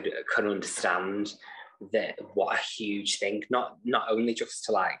could understand that what a huge thing, not only just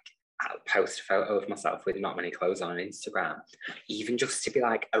to like post a photo of myself with not many clothes on Instagram, even just to be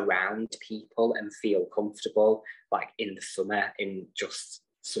like around people and feel comfortable, like in the summer in just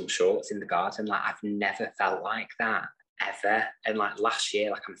some shorts in the garden. Like I've never felt like that ever. And like last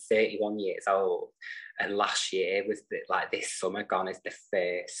year, like I'm 31 years old, and last year was this summer gone is the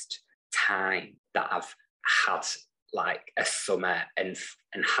first time that I've had like a summer and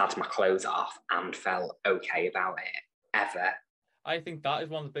had my clothes off and felt okay about it ever. I think that is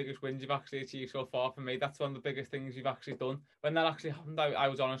one of the biggest wins you've actually achieved so far for me. That's one of the biggest things you've actually done. When that actually happened, I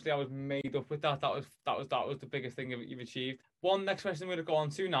was made up with that. That was the biggest thing you've achieved. One next question we're going to go on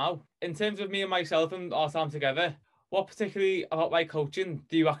to now. In terms of me and myself and our time together, what particularly about my coaching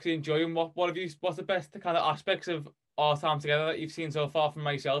do you actually enjoy, and what's the best kind of aspects of our time together that you've seen so far from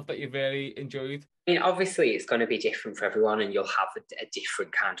myself that you've really enjoyed? I mean, obviously it's going to be different for everyone, and you'll have a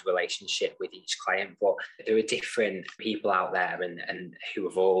different kind of relationship with each client, but there are different people out there and who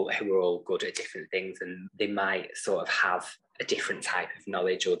are all good at different things, and they might sort of have a different type of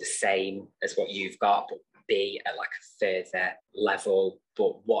knowledge or the same as what you've got, but be at like a further level.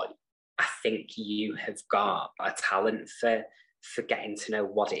 But what I think you have got a talent for getting to know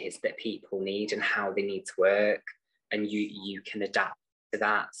what it is that people need and how they need to work, and you can adapt to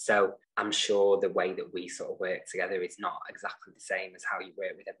that. So I'm sure the way that we sort of work together is not exactly the same as how you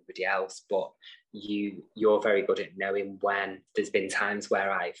work with everybody else, but you're very good at knowing when there's been times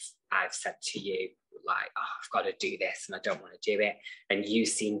where I've said to you, like, oh, I've got to do this and I don't want to do it, and you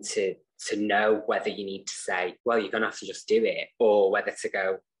seem to know whether you need to say, well, you're going to have to just do it, or whether to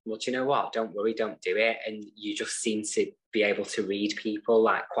go, well, do you know what, don't worry, don't do it. And you just seem to be able to read people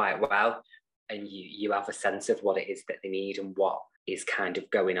like quite well, and you have a sense of what it is that they need and what is kind of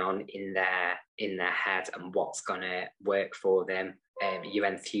going on in their head and what's gonna work for them. Your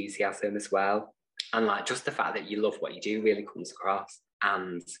enthusiasm as well, and like just the fact that you love what you do really comes across.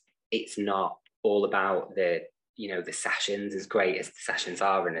 And it's not all about the sessions, as great as the sessions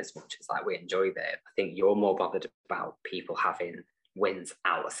are and as much as like we enjoy them. I think you're more bothered about people having wins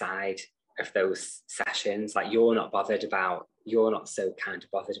outside of those sessions. Like you're not so kind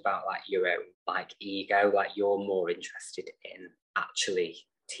of bothered about like your own like ego. Like you're more interested in actually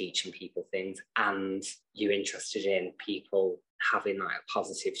teaching people things, and you're interested in people having like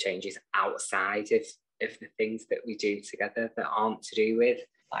positive changes outside of the things that we do together that aren't to do with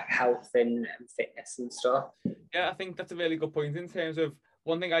like health and fitness and stuff. Yeah, I think that's a really good point in terms of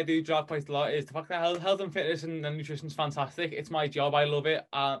one thing I do drive quite a lot is the fact that health and fitness and nutrition is fantastic. It's my job. I love it.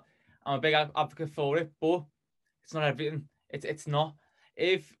 I'm a big advocate for it, but it's not everything. It's not.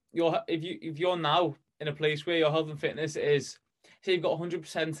 If you're now in a place where your health and fitness is, say you've got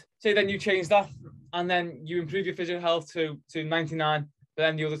 100%, say then you change that and then you improve your physical health to 99, but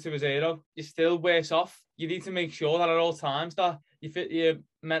then the other two are 0, you're still worse off. You need to make sure that at all times that your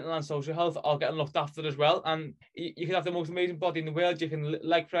mental and social health are getting looked after as well. And you can have the most amazing body in the world. You can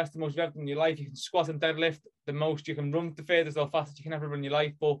leg press the most of everything in your life. You can squat and deadlift the most. You can run the furthest or fastest you can ever run in your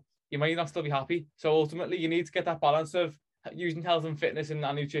life, but you might not still be happy. So ultimately, you need to get that balance of using health and fitness and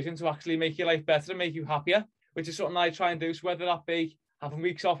nutrition to actually make your life better and make you happier, which is something I try and do. So whether that be having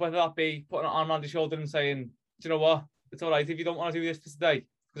weeks off, whether that be putting an arm around your shoulder and saying, do you know what, it's all right if you don't want to do this for today,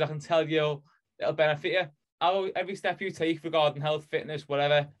 because I can tell you it'll benefit you. Every step you take regarding health, fitness,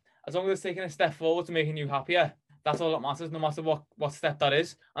 whatever, as long as it's taking a step forward to making you happier, that's all that matters, no matter what step that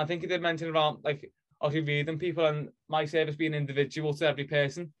is. And I think you did mention around, like, obviously reading people and my service being individual to every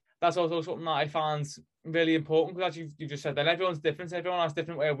person. That's also something that I find really important, because as you just said, that everyone's different. Everyone has a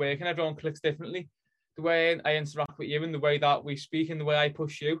different way of working. Everyone clicks differently. The way I interact with you and the way that we speak and the way I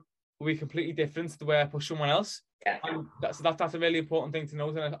push you will be completely different to the way I push someone else. Yeah. And that's a really important thing to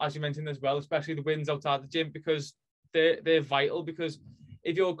note. And as you mentioned as well, especially the wins outside the gym, because they're vital. Because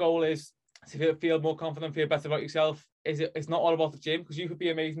if your goal is to feel more confident, feel better about yourself, it's not all about the gym, because you could be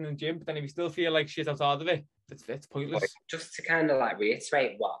amazing in the gym, but then if you still feel like shit outside of it, it's pointless. Just to kind of like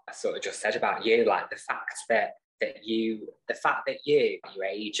reiterate what I sort of just said about you, like the fact that your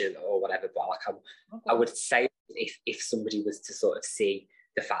age or whatever, but like I would say if somebody was to sort of see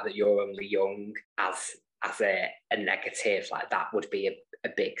the fact that you're only young as a negative, like that would be a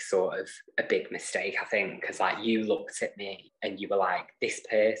big mistake, I think, because like you looked at me and you were like, this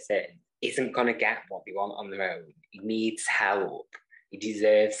person isn't going to get what they want on their own. He needs help. He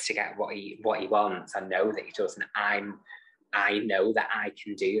deserves to get what he wants. I know that he does, and I know that I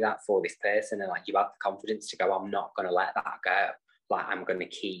can do that for this person. And like you have the confidence to go, I'm not going to let that go. Like I'm going to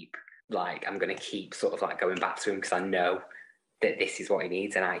keep sort of like going back to him, because I know that this is what he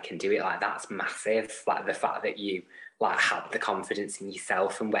needs and I can do it. Like that's massive. Like the fact that you like had the confidence in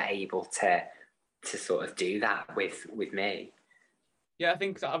yourself and were able to sort of do that with me. Yeah, I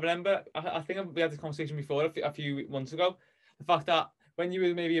think I remember. I think we had this conversation before a few months ago. The fact that when you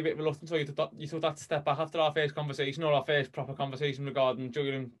were maybe a bit reluctant, or you took that step back after our first conversation, or our first proper conversation regarding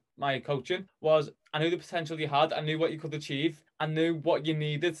during my coaching, was I knew the potential you had, I knew what you could achieve, I knew what you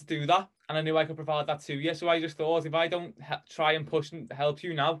needed to do that, and I knew I could provide that to you. So I just thought, if I don't try and push and help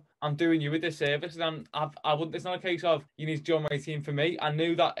you now, I'm doing you a disservice. And I wouldn't. It's not a case of you need to join my team for me. I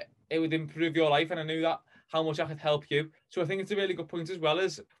knew that it would improve your life, and I knew that how much I could help you. So I think it's a really good point as well.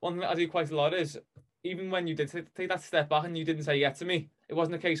 Is one thing that I do quite a lot is, even when you did take that step back and you didn't say yes to me, it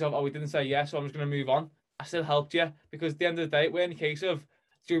wasn't a case of, oh, we didn't say yes, so I'm just going to move on. I still helped you, because at the end of the day, it wasn't a case of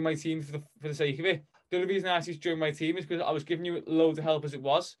join my team for the sake of it. The only reason I asked you to join my team is because I was giving you loads of help as it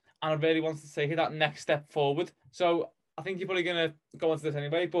was, and I really wanted to take that next step forward. So I think you're probably going to go into this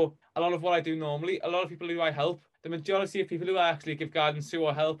anyway, but a lot of what I do normally, a lot of people who I help, the majority of people who I actually give guidance to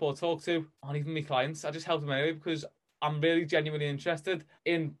or help or talk to aren't even my clients. I just help them anyway because I'm really genuinely interested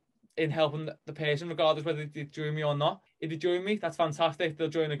in helping the person, regardless whether they join me or not. If they join me, that's fantastic. They'll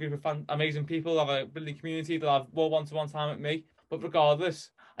join a group of amazing people, have a brilliant community, they'll have more one-to-one time with me. But regardless,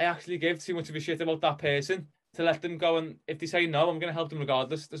 I actually give too much of a shit about that person to let them go, and if they say no, I'm going to help them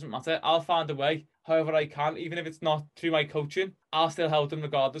regardless. Doesn't matter. I'll find a way, however I can, even if it's not through my coaching, I'll still help them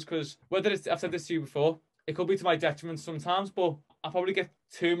regardless, because whether it's, I've said this to you before, it could be to my detriment sometimes, but I probably get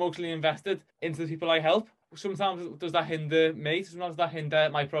too emotionally invested into the people I help. Sometimes does that hinder me? Sometimes that hinder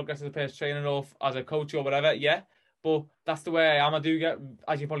my progress as a personal trainer or as a coach or whatever. Yeah, but that's the way I am. I do get,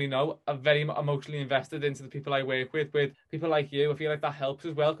 as you probably know, I'm very emotionally invested into the people I work with people like you. I feel like that helps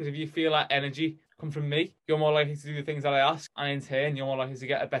as well, because if you feel that energy come from me, you're more likely to do the things that I ask, and in turn, you're more likely to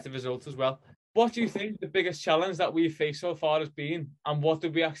get a better result as well. What do you think the biggest challenge that we've faced so far has been, and what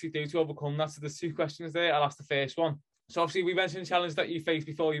did we actually do to overcome that? So there's two questions there. I'll ask the first one. So obviously we mentioned the challenge that you faced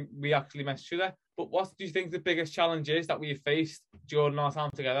before we actually met each other, but what do you think the biggest challenge is that we've faced during our time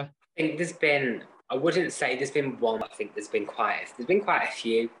together? I think there's been, I wouldn't say there's been one, I think there's been quite a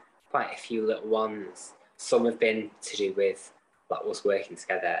few little ones. Some have been to do with like us working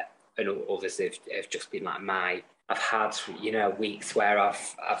together, and others have just been like I've had, weeks where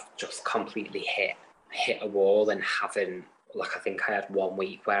I've just completely hit a wall and haven't, like I think I had 1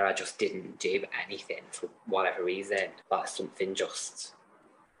 week where I just didn't do anything for whatever reason. Like something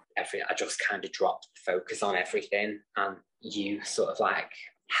I just kind of dropped focus on everything, and you sort of like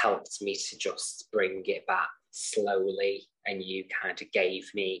helped me to just bring it back slowly, and you kind of gave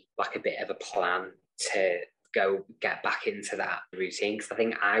me like a bit of a plan to go get back into that routine. Because I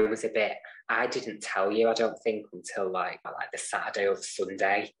think I didn't tell you, I don't think, until like the Saturday or the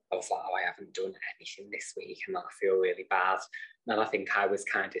Sunday. I was like, oh, I haven't done anything this week and I feel really bad. And I think I was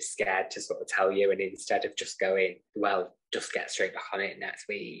kind of scared to sort of tell you, and instead of just going, well, just get straight back on it next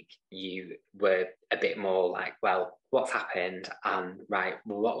week, you were a bit more like, well, what's happened? Right,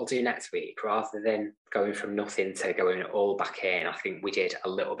 well, what we'll do next week, rather than going from nothing to going all back in. I think we did a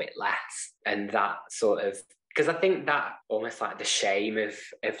little bit less. And that sort of, because I think that almost like the shame of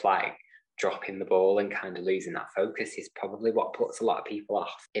like dropping the ball and kind of losing that focus is probably what puts a lot of people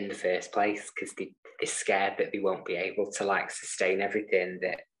off in the first place, because they're scared that they won't be able to like sustain everything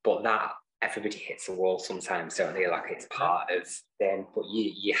but that everybody hits a wall sometimes, don't they? Like it's part of them. But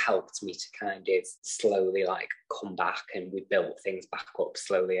you helped me to kind of slowly like come back, and we built things back up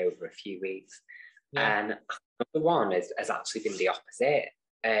slowly over a few weeks. Yeah. And another one has actually been the opposite.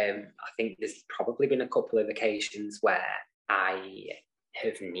 I think there's probably been a couple of occasions where I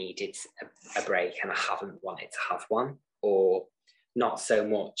have needed a break and I haven't wanted to have one, or not so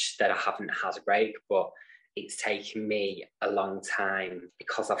much that I haven't had a break, but it's taken me a long time,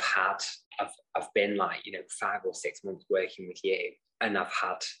 because I've been like 5 or 6 months working with you, and I've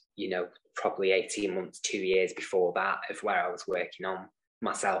had probably 18 months, 2 years before that of where I was working on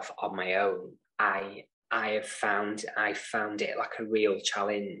myself on my own. I found it like a real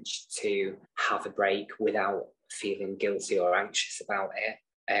challenge to have a break without feeling guilty or anxious about it.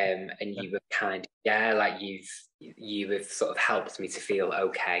 And you were kind of, like you have sort of helped me to feel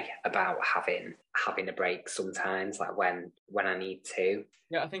okay about having a break sometimes, like when I need to.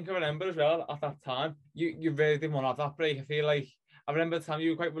 Yeah, I think I remember as well at that time, you really didn't want to have that break. I feel like I remember the time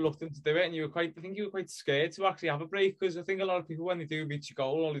you were quite reluctant to do it, and you were quite scared to actually have a break, because I think a lot of people, when they do reach a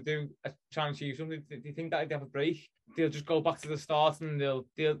goal or they do try and achieve something, they think that if they have a break, they'll just go back to the start and they'll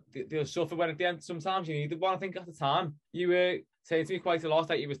suffer, when at the end sometimes you needed one. I think at the time you were saying to me quite a lot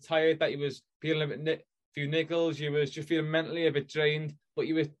that you was tired, that you was feeling a few niggles, you was just feeling mentally a bit drained, but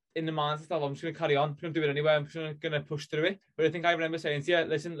you were in the mindset of, I'm just going to carry on, I'm going to do it anyway, I'm just going to push through it. But I think I remember saying to you,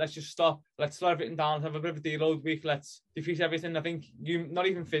 listen, let's just stop, let's slow everything down, have a bit of a deload week, let's decrease everything. I think you, not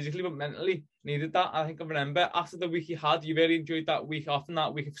even physically, but mentally needed that. I think I remember after the week you had, you really enjoyed that week off and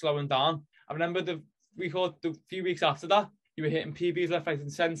that week of slowing down. I remember the few weeks after that, you were hitting PBs left, right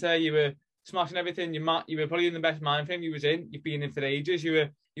and centre, you were smashing everything. You were probably in the best mind frame you was in. You've been in for ages. You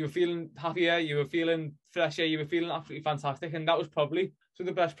were feeling happier. You were feeling fresher. You were feeling absolutely fantastic. And that was probably some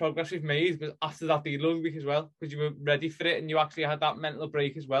of the best progress we've made, was after that deload week as well, because you were ready for it and you actually had that mental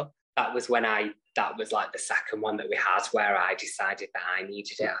break as well. That was like the second one that we had where I decided that I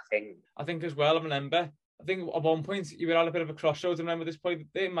needed it, I think. I think as well, I remember I think at one point you were at a bit of a crossroads. I remember this point,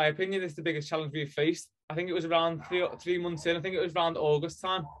 in my opinion, it's the biggest challenge we've faced. I think it was around 3 months in. I think it was around August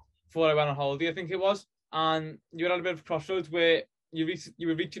time before I went on holiday, I think it was. And you were at a bit of a crossroads where you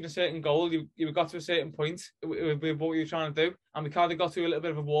were reaching a certain goal. You got to a certain point with what you were trying to do. And we kind of got to a little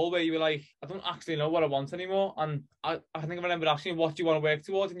bit of a wall where you were like, I don't actually know what I want anymore. And I think I remember asking you, what do you want to work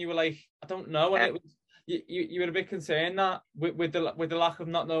towards? And you were like, I don't know. And it was, you were a bit concerned that with the lack of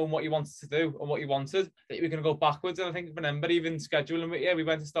not knowing what you wanted to do and what you wanted, that you were going to go backwards. And I think I remember even scheduling with you. We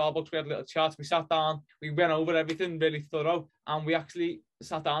went to Starbucks, we had a little chat, we sat down, we went over everything really thorough, and we actually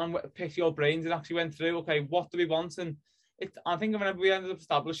sat down and picked your brains and actually went through, okay, what do we want? And I think I remember we ended up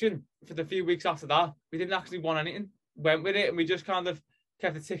establishing for the few weeks after that, we didn't actually want anything. Went with it, and we just kind of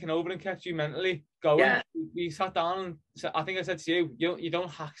kept it ticking over and kept you mentally going. Yeah. We sat down and I think I said to you, you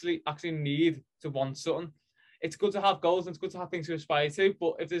don't actually need to want something. It's good to have goals and it's good to have things to aspire to,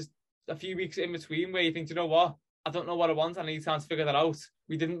 but if there's a few weeks in between where you think, you know what, I don't know what I want, I need time to figure that out.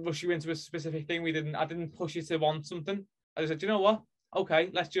 We didn't rush you into a specific thing. I didn't push you to want something. I just said, you know what, okay,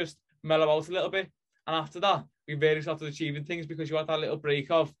 let's just mellow out a little bit. And after that, we really started achieving things because you had that little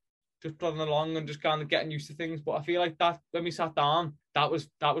break of just plodding along and just kind of getting used to things. But I feel like that when we sat down, that was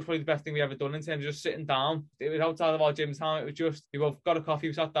probably the best thing we ever done in terms of just sitting down. It was outside of our gym time. It was just, we both got a coffee,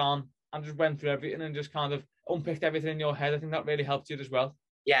 we sat down and just went through everything and just kind of unpicked everything in your head. I think that really helped you as well.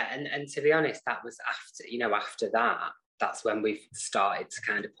 Yeah, and to be honest, that was after that, that's when we've started to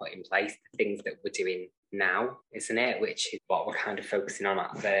kind of put in place the things that we're doing now, isn't it? Which is what we're kind of focusing on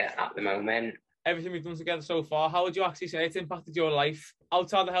at the moment. Everything we've done together so far, how would you actually say it's impacted your life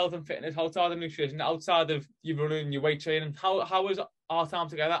outside of health and fitness, outside of nutrition, outside of you running, your weight training? How has our time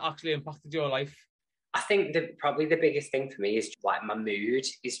together actually impacted your life? I think probably the biggest thing for me is like my mood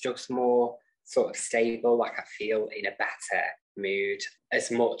is just more sort of stable. Like I feel in a better mood as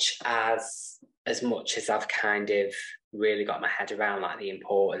much as I've kind of really got my head around like the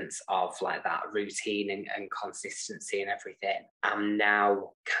importance of like that routine and consistency and everything. I'm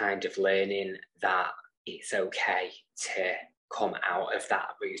now kind of learning that it's okay to come out of that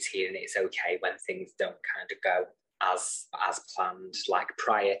routine and it's okay when things don't kind of go as planned. Like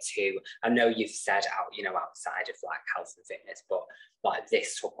prior to, I know you've said outside of like health and fitness, but like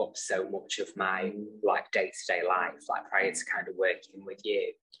this took up so much of my like day-to-day life. Like prior to kind of working with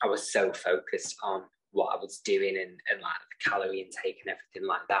you, I was so focused on what I was doing and like the calorie intake and everything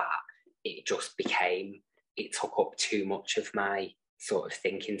like that. It just it took up too much of my sort of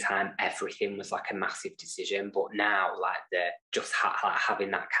thinking time. Everything was like a massive decision. But now like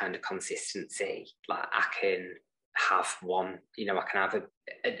having that kind of consistency, like I can have one, I can have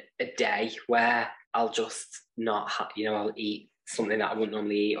a day where I'll just not I'll eat something that I wouldn't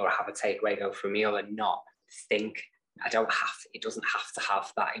normally eat, or have a takeaway, go for a meal, and not think. It doesn't have to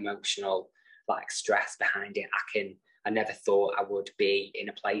have that emotional like stress behind it. I never thought I would be in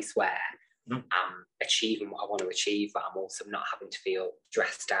a place where I'm achieving what I want to achieve, but I'm also not having to feel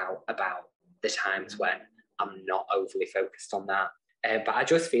stressed out about the times when I'm not overly focused on that. But I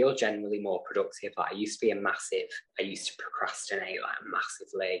just feel generally more productive. Like I used to procrastinate like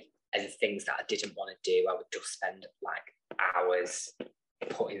massively, and things that I didn't want to do, I would just spend like hours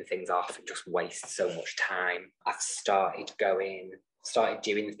putting things off and just waste so much time. I've started doing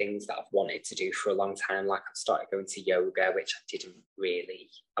the things that I've wanted to do for a long time. Like I've started going to yoga, which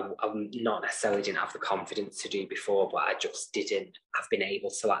I not necessarily didn't have the confidence to do before, but I just didn't have been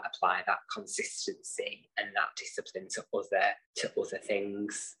able to like apply that consistency and that discipline to other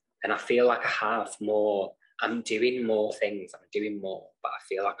things. And I feel like I'm doing more things, but I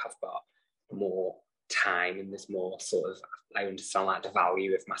feel like I've got more time and there's more sort of, I understand like the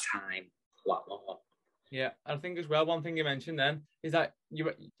value of my time a lot more. Yeah, I think as well, one thing you mentioned then is that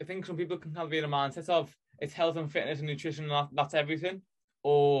I think some people can kind of be in a mindset of it's health and fitness and nutrition and that's everything,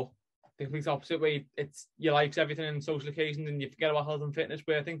 or the complete opposite way you likes everything in social occasions and you forget about health and fitness.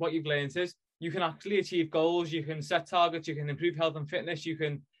 Where I think what you've learned is you can actually achieve goals, you can set targets, you can improve health and fitness, you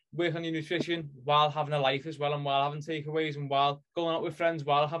can work on your nutrition while having a life as well, and while having takeaways, and while going out with friends,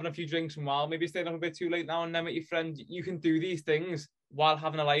 while having a few drinks, and while maybe staying up a bit too late now and then with your friend. You can do these things while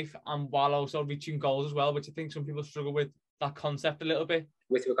having a life and while also reaching goals as well, which I think some people struggle with that concept a little bit.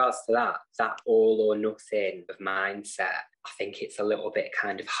 With regards to that all or nothing of mindset, I think it's a little bit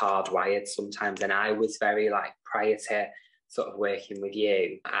kind of hardwired sometimes. And I was very like, prior to sort of working with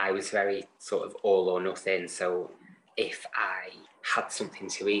you, I was very sort of all or nothing. So if I had something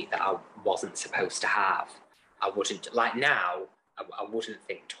to eat that I wasn't supposed to have, I wouldn't, like now, I wouldn't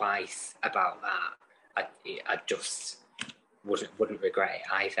think twice about that. I just wouldn't regret it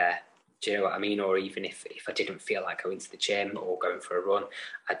either. Do you know what I mean? Or even if I didn't feel like going to the gym or going for a run,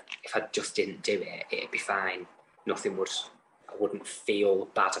 if I just didn't do it, it'd be fine. I wouldn't feel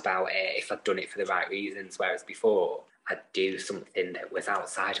bad about it if I'd done it for the right reasons. Whereas before, I'd do something that was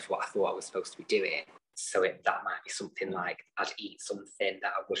outside of what I thought I was supposed to be doing. So that might be something like I'd eat something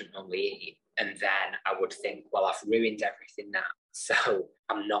that I wouldn't normally eat. And then I would think, well, I've ruined everything now. So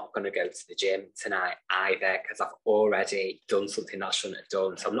I'm not going to go to the gym tonight either, because I've already done something that I shouldn't have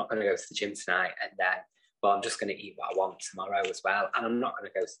done. So I'm not going to go to the gym tonight. And then, well, I'm just going to eat what I want tomorrow as well. And I'm not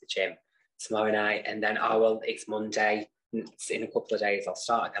going to go to the gym tomorrow night. And then, oh, well, it's Monday. In a couple of days, I'll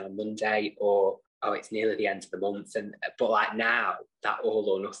start again on Monday. Or, oh, it's nearly the end of the month. But like now, that all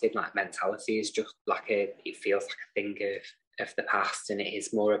or nothing like mentality is just like it feels like a thing of the past, and it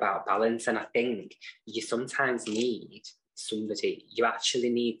is more about balance. And I think you sometimes need somebody, you actually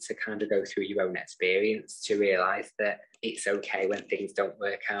need to kind of go through your own experience to realise that it's okay when things don't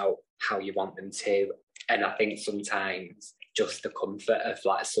work out how you want them to. And I think sometimes just the comfort of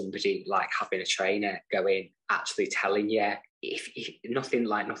like somebody like having a trainer actually telling you if nothing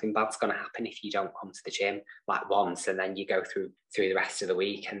bad's going to happen if you don't come to the gym like once, and then you go through the rest of the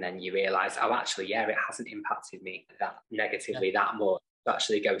week and then you realise, oh, actually, yeah, it hasn't impacted me that negatively that much. To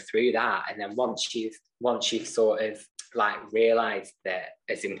actually go through that, and then once you've sort of like realised that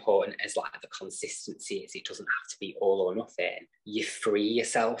as important as like the consistency is, it doesn't have to be all or nothing. You free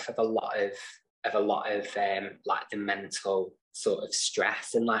yourself of a lot of like the mental sort of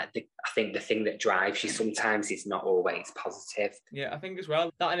stress, and like I think the thing that drives you sometimes is not always positive. Yeah, I think as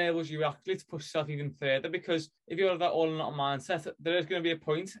well that enables you actually to push yourself even further, because if you have that all or nothing mindset, there is going to be a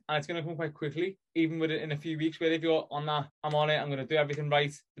point, and it's going to come quite quickly, even with it in a few weeks, where if you're on that, I'm on it, I'm going to do everything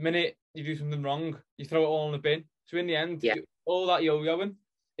right, the minute you do something wrong, you throw it all in the bin. So in the end, all that yo-yoing,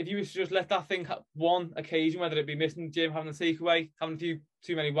 if you was to just let that thing one occasion, whether it be missing the gym, having a takeaway, having a few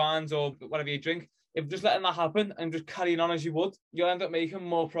too many wines or whatever you drink, if just letting that happen and just carrying on as you would, you'll end up making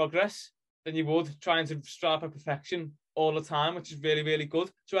more progress than you would trying to strive for perfection all the time, which is really, really good.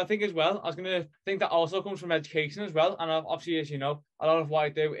 So I think as well, I think that also comes from education as well. And obviously, as you know, a lot of what I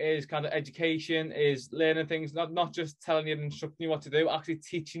do is kind of education, is learning things, not just telling you and instructing you what to do, actually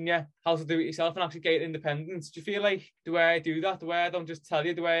teaching you how to do it yourself and actually get independence. Do you feel like the way I do that, the way I don't just tell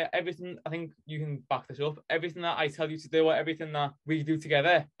you, the way everything, I think you can back this up, everything that I tell you to do or everything that we do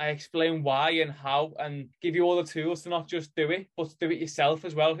together, I explain why and how and give you all the tools to not just do it, but to do it yourself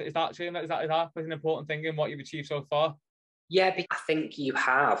as well. Is that an important thing in what you've achieved so far? Yeah, because I think you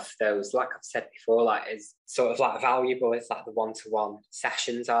have those, like I've said before, like as sort of like valuable as like the one-to-one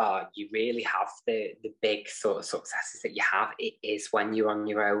sessions are, you really have the big sort of successes that you have. It is when you're on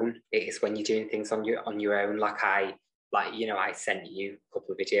your own. It is when you're doing things on your own. I sent you a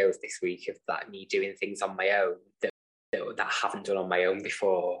couple of videos this week of like me doing things on my own that I haven't done on my own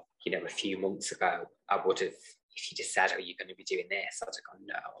before. You know, a few months ago, I would have. If you just said, "Oh, you're going to be doing this," I'd have gone,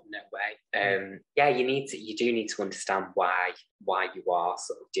 "No way." You do need to understand why you are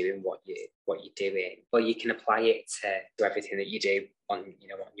sort of doing what you're doing. Well, you can apply it to everything that you do on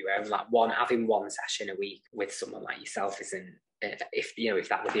your own. Like having one session a week with someone like yourself isn't. If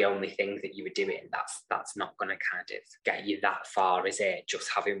that were the only thing that you were doing, that's not going to kind of get you that far, is it? Just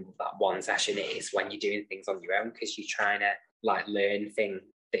having that one session. It is when you're doing things on your own, because you're trying to like learn things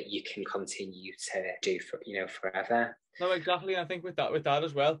that you can continue to do for forever. No, exactly. I think with that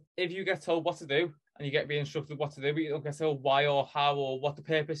as well, if you get told what to do and you get being instructed what to do, but you don't get told why or how or what the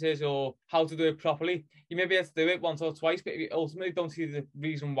purpose is or how to do it properly, you may be able to do it once or twice, but if you ultimately don't see the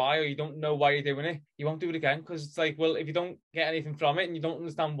reason why, or you don't know why you're doing it, you won't do it again, because it's like, well, if you don't get anything from it and you don't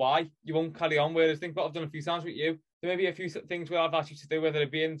understand why, you won't carry on. Whereas think what I've done a few times with you, there may be a few things where I've asked you to do, whether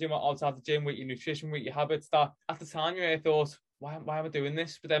it be in the gym or outside the gym, with your nutrition, with your habits, that at the time you may have thought, why am I doing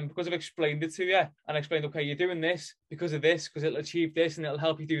this? But then because I've explained it to you and explained, okay, you're doing this because of this, because it'll achieve this and it'll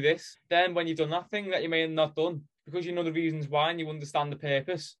help you do this. Then when you've done that thing that you may have not done, because you know the reasons why and you understand the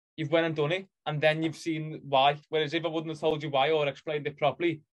purpose, you've went and done it, and then you've seen why. Whereas if I wouldn't have told you why or explained it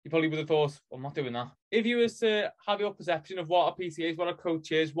properly, you probably would have thought, I'm not doing that. If you was to have your perception of what a PT is, what a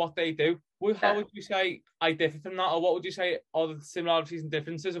coach is, what they do, how would you say I differ from that? Or what would you say are the similarities and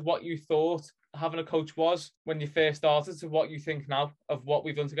differences of what you thought having a coach was when you first started to what you think now of what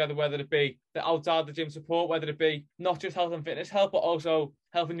we've done together, whether it be the outside the gym support, whether it be not just health and fitness help, but also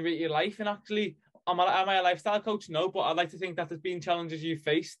helping you with your life? And actually, am I a lifestyle coach? No, but I'd like to think that there's been challenges you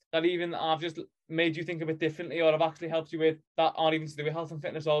faced that even I've just made you think a bit differently, or I've actually helped you with that aren't even to do with health and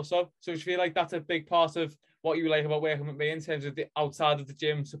fitness also. So I feel like that's a big part of what you like about working with me in terms of the outside of the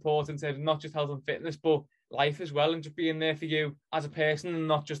gym support, in terms of not just health and fitness, but life as well, and just being there for you as a person and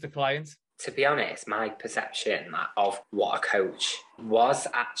not just a client. To be honest, my perception of what a coach was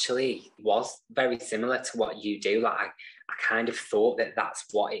very similar to what you do. Like I kind of thought that that's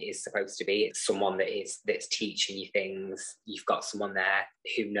what it is supposed to be. It's someone that's teaching you things. You've got someone there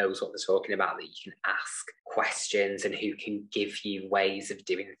who knows what they're talking about, that you can ask questions and who can give you ways of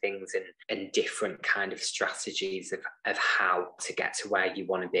doing things and different kind of strategies of how to get to where you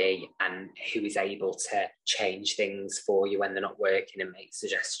want to be, and who is able to change things for you when they're not working and make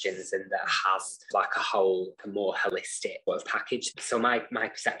suggestions, and that has like a more holistic sort of package. So my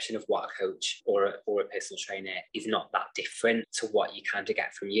perception of what a coach or a personal trainer is not that different to what you kind of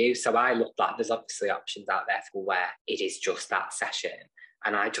get from you. So I look like there's obviously options out there for where it is just that session.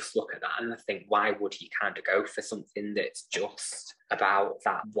 And I just look at that and I think, why would you kind of go for something that's just about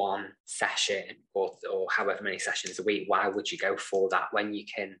that one session or however many sessions a week? Why would you go for that when you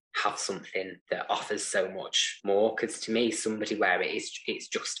can have something that offers so much more? Because to me, somebody where it's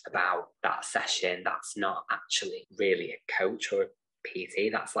just about that session, that's not actually really a coach or a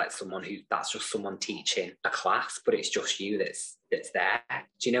PT. That's like that's just someone teaching a class, but it's just you that's there.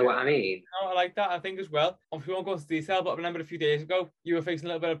 Do you know what I mean? No, I like that. I think as well, we won't go into detail, but I remember a few days ago you were facing a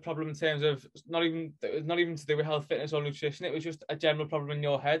little bit of problem in terms of not even to do with health, fitness or nutrition. It was just a general problem in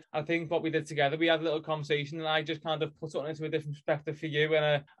your head. I think what we did together, we had a little conversation and I just kind of put something into a different perspective for you,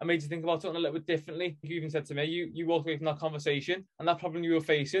 and I made you think about something a little bit differently. You even said to me, you walked away from that conversation and that problem you were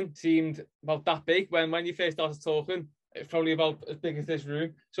facing seemed about that big when you first started talking. It's probably about as big as this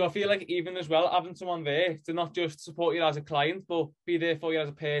room. So I feel like even as well, having someone there to not just support you as a client, but be there for you as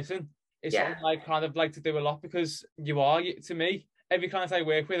a person is something I kind of like to do a lot, because to me, every client I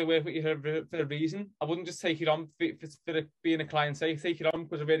work with you for a reason. I wouldn't just take it on for being a client's sake. Take it on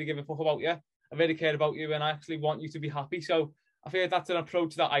because I really give a fuck about you. I really care about you and I actually want you to be happy. So I feel like that's an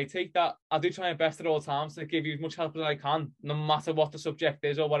approach that I take, that I do try my best at all times to give you as much help as I can, no matter what the subject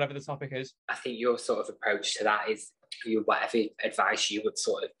is or whatever the topic is. I think your sort of approach to that is whatever advice you would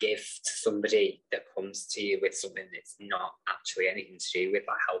sort of give to somebody that comes to you with something that's not actually anything to do with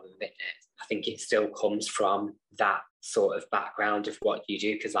like health and fitness. I think it still comes from that sort of background of what you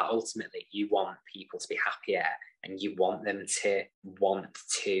do, because like ultimately you want people to be happier and you want them to want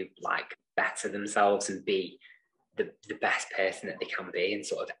to like better themselves and be the best person that they can be and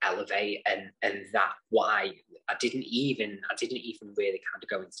sort of elevate, and that why I didn't even really kind of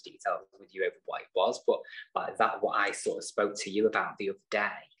go into detail with you over what it was, but like that what I sort of spoke to you about the other day,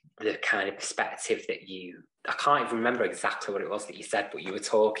 the kind of perspective that I can't even remember exactly what it was that you said, but you were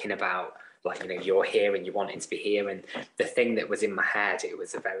talking about like, you know, you're here and you're wanting to be here, and the thing that was in my head, it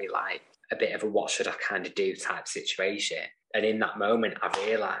was a very like a bit of a what should I kind of do type situation. And in that moment, I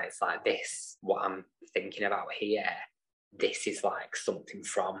realised like this, what I'm thinking about here, this is like something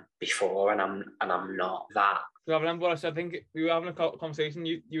from before, and I'm not that. So I remember what I said. I think we were having a conversation.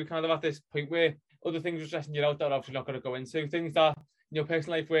 You were kind of at this point where other things were stressing you out that I'm obviously not going to go into. Things that in your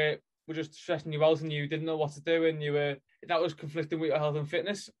personal life were just stressing you out and you didn't know what to do, and that was conflicting with your health and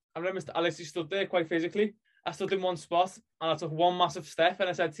fitness. I remember I literally stood there quite physically. I stood in one spot and I took one massive step and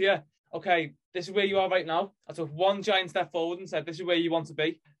I said to you, okay, this is where you are right now. I took one giant step forward and said, this is where you want to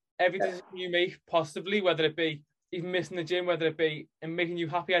be. Every decision you make positively, whether it be even missing the gym, whether it be in making you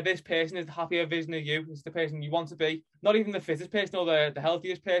happier, this person is the happier version of you. It's the person you want to be. Not even the fittest person or the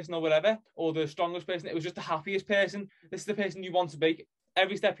healthiest person or whatever, or the strongest person. It was just the happiest person. This is the person you want to be.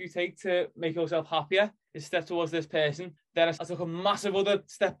 Every step you take to make yourself happier is a step towards this person. Then I took a massive other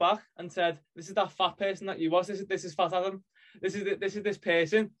step back and said, this is that fat person that you was. This is Fat Adam. This is this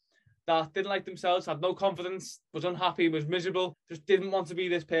person that didn't like themselves, had no confidence, was unhappy, was miserable, just didn't want to be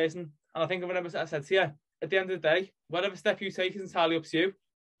this person. And I think I said to you, at the end of the day, whatever step you take is entirely up to you.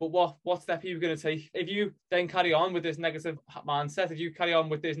 But what step are you going to take? If you then carry on with this negative mindset, if you carry on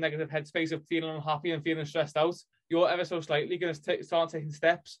with this negative headspace of feeling unhappy and feeling stressed out, you're ever so slightly going to start taking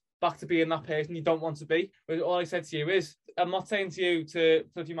steps back to being that person you don't want to be. But all I said to you is, I'm not saying to you to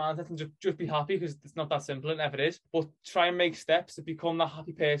flip your mindset and just be happy, because it's not that simple, it never is. But try and make steps to become that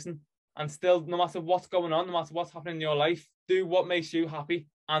happy person. And still, no matter what's going on, no matter what's happening in your life, do what makes you happy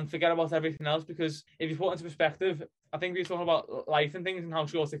and forget about everything else. Because if you put into perspective, I think we were talking about life and things and how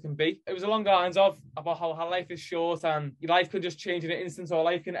short it can be. It was along the lines of about how life is short and your life could just change in an instant, or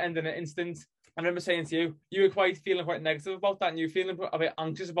life can end in an instant. I remember saying to you were feeling quite negative about that, and you were feeling a bit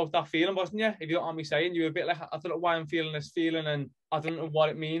anxious about that feeling, wasn't you? If you don't mind me saying, you were a bit like, I don't know why I'm feeling this feeling and I don't know what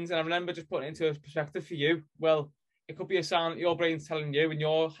it means. And I remember just putting it into perspective for you. Well, it could be a sign that your brain's telling you and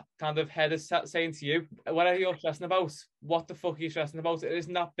your kind of head is saying to you, whatever you're stressing about, what the fuck are you stressing about? It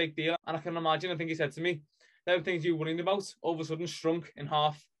isn't that big deal. And I can imagine, I think you said to me, there are things you were worrying about all of a sudden shrunk in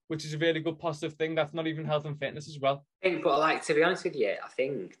half which is a really good positive thing. That's not even health and fitness as well. I think, but like, to be honest with you, I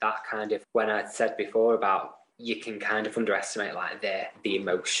think that kind of, when I said before about you can kind of underestimate like the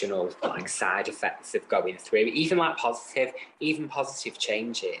emotional like side effects of going through, even positive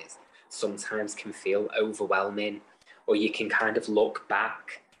changes sometimes can feel overwhelming, or you can kind of look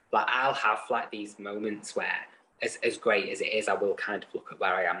back. Like, I'll have like these moments where, as great as it is, I will kind of look at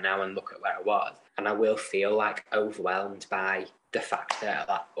where I am now and look at where I was, and I will feel like overwhelmed by the fact that,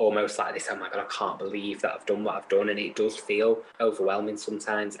 like, almost like this, oh my God, I can't believe that I've done what I've done. And it does feel overwhelming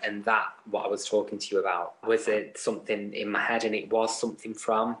sometimes. And that, what I was talking to you about, was it something in my head, and it was something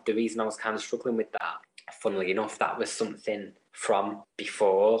from the reason I was kind of struggling with that. Funnily enough, that was something from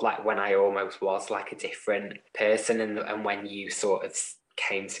before, like when I almost was like a different person. And when you sort of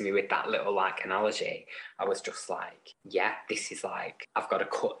came to me with that little like analogy, I was just like, yeah, this is like, I've got to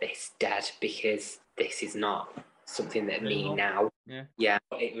cut this dead, because this is not something that me now. Yeah,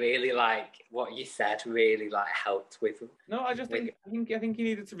 it really, like what you said, really like helped with. No, I think you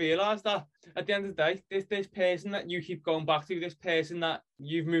needed to realise that at the end of the day, this person that you keep going back to, this person that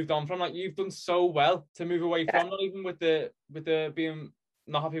you've moved on from, like, you've done so well to move away from, not even with the being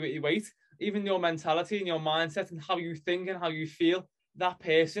not happy with your weight, even your mentality and your mindset and how you think and how you feel. That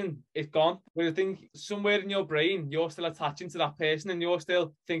person is gone. But I think somewhere in your brain, you're still attaching to that person, and you're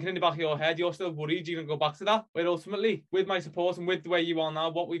still thinking in the back of your head, you're still worried you're going to go back to that. But ultimately, with my support and with the way you are now,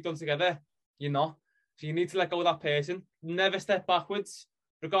 what we've done together, you're not. So you need to let go of that person. Never step backwards,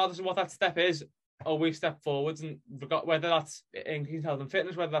 regardless of what that step is. Always step forwards, and whether that's increasing health and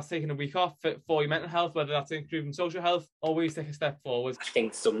fitness, whether that's taking a week off for your mental health, whether that's improving social health, always take a step forward. I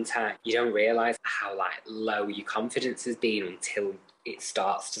think sometimes you don't realise how like low your confidence has been until it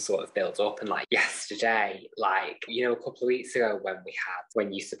starts to sort of build up. And like yesterday, like, you know, a couple of weeks ago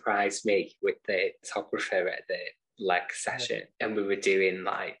when you surprised me with the photographer at the leg session, and we were doing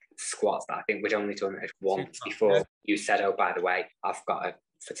like squats that I think we'd only done it once before. You said, oh, by the way, I've got a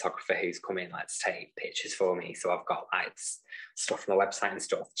photographer who's come in like to take pictures for me, so I've got like stuff on the website and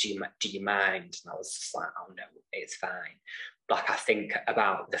stuff, do you mind? And I was just like, oh no, it's fine. Like, I think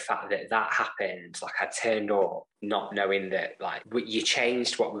about the fact that happened, like I turned up not knowing that, like, you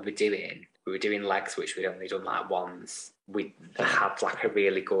changed what we were doing legs, which we'd only done like once. We had like a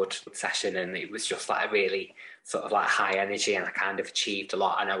really good session, and it was just like a really sort of like high energy, and I kind of achieved a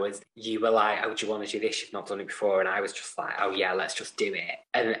lot. And you were like, oh, do you want to do this? You've not done it before. And I was just like, oh yeah, let's just do it.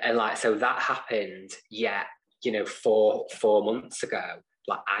 And like, so that happened, yeah, you know, four months ago.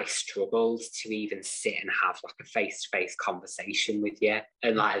 Like, I struggled to even sit and have like a face-to-face conversation with you.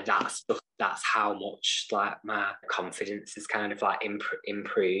 And like, that's how much like my confidence has kind of like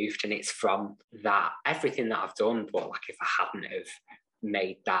improved. And it's from that, everything that I've done. But like, if I hadn't have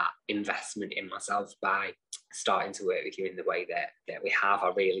made that investment in myself by starting to work with you in the way that we have,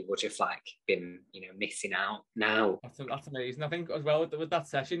 I really would have like been, you know, missing out now. That's amazing. I think as well with that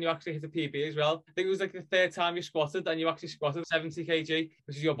session, you actually hit a PB as well. I think it was like the third time you squatted, and you actually squatted 70 kg,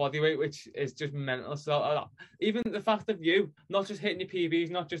 which is your body weight, which is just mental. So even the fact of you not just hitting your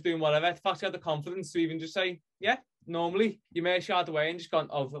PBs, not just doing whatever, the fact you had the confidence to even just say, yeah, normally you may have shied away and just gone,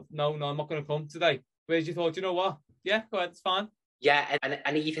 oh no, I'm not going to come today. Whereas you thought, you know what? Yeah, go ahead, it's fine. Yeah,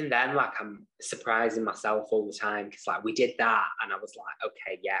 and even then, like, I'm surprising myself all the time, because like we did that and I was like,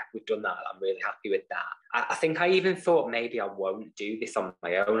 okay, yeah, we've done that, I'm really happy with that. I think I even thought maybe I won't do this on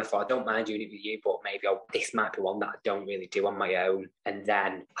my own. I thought, I don't mind doing it with you, but maybe this might be one that I don't really do on my own. And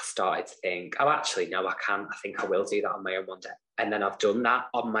then I started to think, oh, actually, no, I can't. I think I will do that on my own one day. And then I've done that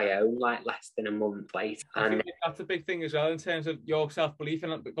on my own, like less than a month later. And I think that's a big thing as well in terms of your self-belief.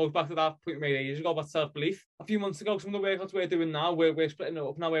 And it goes back to that point we made ages ago about self-belief. A few months ago, some of the workouts we're doing now, we're splitting it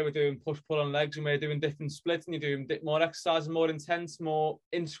up now, where we're doing push-pull on legs, and we're doing different splits, and you're doing more exercises, more intense, more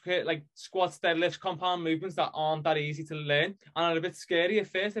intricate, like squats, deadlifts, compound movements that aren't that easy to learn and are a bit scary at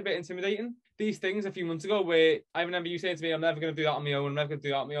first, a bit intimidating. These things a few months ago, where I remember you saying to me, I'm never going to do that on my own, I'm never going to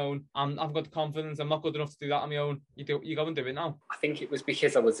do that on my own, I've got the confidence, I'm not good enough to do that on my own. You go and do it now. I think it was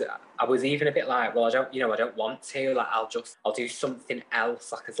because I was even a bit like, well, I don't want to, like, I'll do something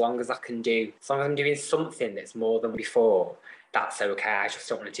else, like, as long as I'm doing something that's more than before, that's okay. I just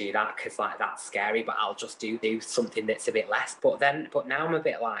don't want to do that because like that's scary, but I'll just do something that's a bit less. But now I'm a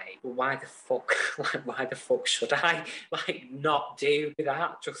bit like, well, why the fuck should I like not do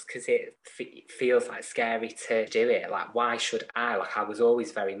that just because it feels like scary to do it? Like, why should I? Like, I was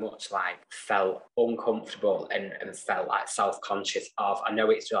always very much like felt uncomfortable and felt like self-conscious of, I know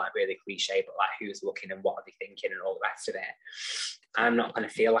it's like really cliche, but like who's looking and what are they thinking and all the rest of it. I'm not going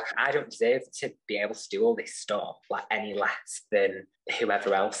to feel like I don't deserve to be able to do all this stuff like any less than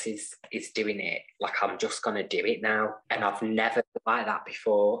whoever else is doing it. Like, I'm just going to do it now. And I've never been like that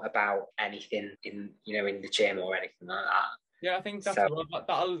before about anything in the gym or anything like that. Yeah, I think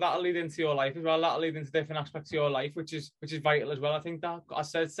that'll lead into your life as well. That'll lead into different aspects of your life, which is vital as well. I think that I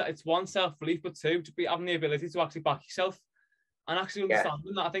said it's one, self-belief, but two, to be having the ability to actually back yourself and actually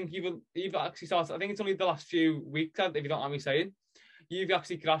understanding that. I think you've actually started. I think it's only the last few weeks, if you don't mind me saying, you've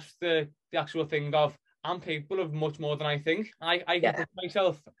actually grasped the actual thing of, I'm capable of much more than I think. I can push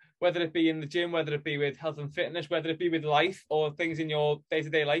myself, whether it be in the gym, whether it be with health and fitness, whether it be with life or things in your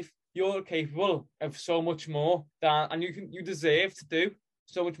day-to-day life. You're capable of so much more and you deserve to do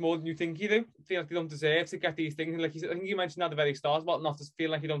so much more than you think you do. Feel like you don't deserve to get these things. Like I think you mentioned at the very start about not to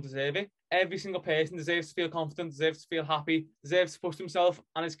feel like you don't deserve it. Every single person deserves to feel confident, deserves to feel happy, deserves to push themselves,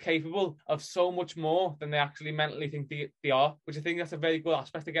 and is capable of so much more than they actually mentally think they are, which I think that's a very good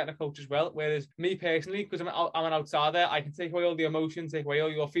aspect of getting a coach as well. Whereas me personally, because I'm an outsider, I can take away all the emotions, take away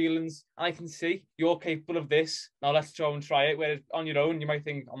all your feelings, and I can see you're capable of this. Now let's go and try it. Whereas on your own, you might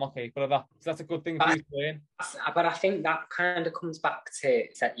think, I'm not capable of that. So that's a good thing for you to learn. But I think that kind of comes back to,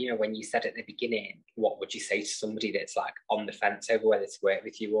 when you said at the beginning, what would you say to somebody that's like on the fence over whether to work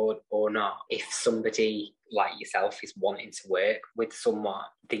with you or not? If somebody like yourself is wanting to work with someone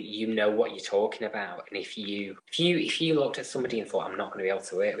that you know what you're talking about, and if you looked at somebody and thought, I'm not going to be able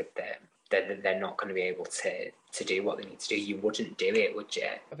to work with them, then they're not going to be able to do what they need to do, you wouldn't do it, would you?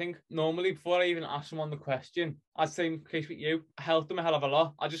 I think normally before I even ask someone the question, I'd say in case with you, I help them a hell of a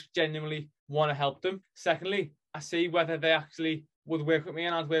lot. I just genuinely want to help them. Secondly, I see whether they actually would work with me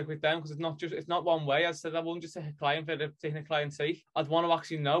and I'd work with them, because it's not one way. As I said, I wouldn't just take a client for taking a client's sake. I'd want to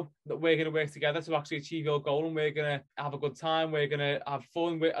actually know that we're going to work together to actually achieve your goal, and we're going to have a good time, we're going to have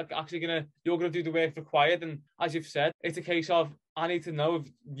fun, you're going to do the work required. And as you've said, it's a case of, I need to know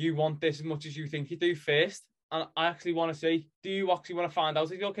if you want this as much as you think you do first. And I actually want to see, do you actually want to find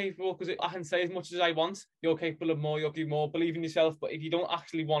out if you're capable? Because I can say as much as I want, you're capable of more, you'll do more, believe in yourself. But if you don't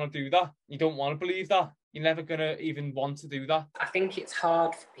actually want to do that, you don't want to believe that, you're never going to even want to do that. I think it's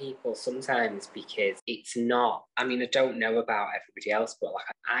hard for people sometimes because it's not, I don't know about everybody else, but like,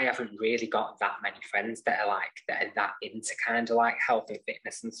 I haven't really got that many friends that are that into kind of like health and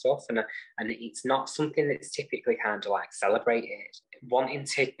fitness and stuff. And it's not something that's typically kind of like celebrated. Wanting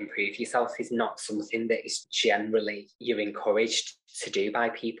to improve yourself is not something that is generally you're encouraged to do by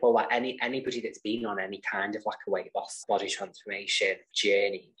people. Like anybody that's been on any kind of like a weight loss, body transformation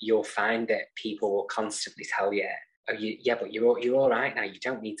journey, you'll find that people will constantly tell you, oh, but you're all right now. You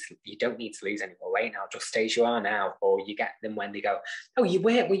don't need to lose any more weight now. Just stay as you are now. Or you get them when they go, oh, you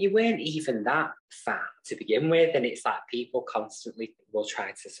weren't even that fat to begin with. And it's like people constantly will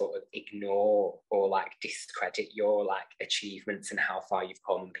try to sort of ignore or like discredit your like achievements and how far you've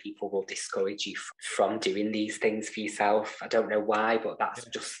come. People will discourage you from doing these things for yourself. I don't know why, but that's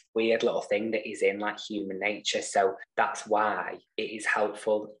just a weird little thing that is in like human nature. So that's why it is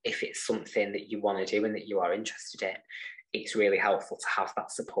helpful if it's something that you want to do and that you are interested in. It's really helpful to have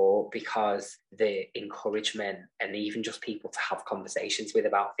that support, because the encouragement and even just people to have conversations with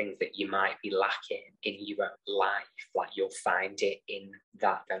about things that you might be lacking in your own life, like you'll find it in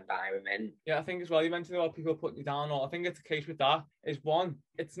that environment. Yeah, I think as well, you mentioned about people putting you down, or I think it's the case with that is, one,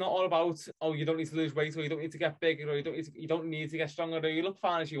 it's not all about, oh, you don't need to lose weight, or you don't need to get bigger, or you don't need to get stronger, or you look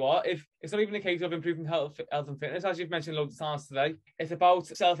fine as you are. If it's not even a case of improving health and fitness, as you've mentioned loads of times today, it's about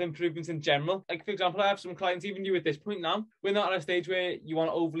self-improvement in general. Like, for example, I have some clients, even you at this point now, we're not at a stage where you want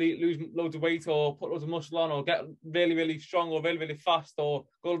to overly lose loads of weight or put loads of muscle on or get really, really strong or really, really fast or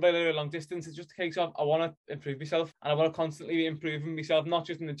go very, very long distance. It's just a case of, I want to improve myself, and I want to constantly be improving myself, not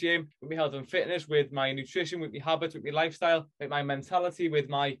just in the gym, with my health and fitness, with my nutrition, with my habits, with my lifestyle, with my mentality, with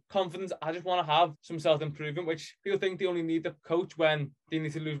my confidence. I just want to have some self-improvement, which people think they only need the coach when they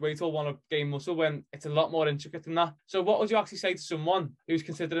need to lose weight or want to gain muscle, when it's a lot more intricate than that. So what would you actually say to someone who's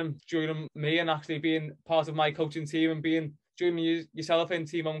considering joining me and actually being part of my coaching team and being joining yourself in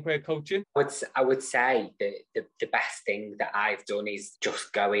TeamOQC coaching? I would say that the best thing that I've done is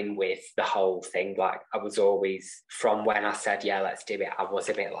just going with the whole thing. Like, I was always, from when I said, yeah, let's do it, I was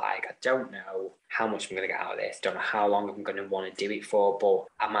a bit like, I don't know how much I'm going to get out of this, don't know how long I'm going to want to do it for, but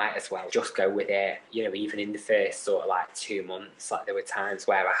I might as well just go with it. Even in the first sort of like 2 months, like there were times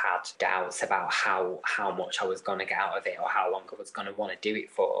where I had doubts about how much I was going to get out of it or how long I was going to want to do it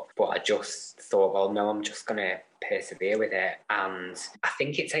for. But I just thought, well, no, I'm just going to persevere with it. And I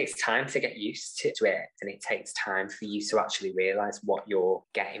think it takes time to get used to it, and it takes time for you to actually realise what you're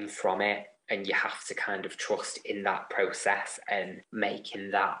getting from it. And you have to kind of trust in that process and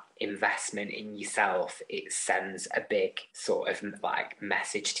making that investment in yourself, it sends a big sort of like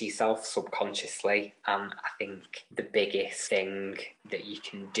message to yourself subconsciously. And I think the biggest thing that you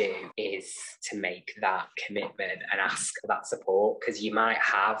can do is to make that commitment and ask for that support, because you might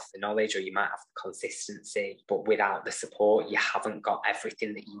have the knowledge or you might have the consistency, but without the support, you haven't got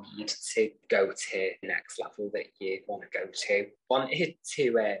everything that you need to go to the next level that you want to go to. Wanted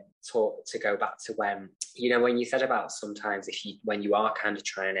to go back to when you said about sometimes when you are kind of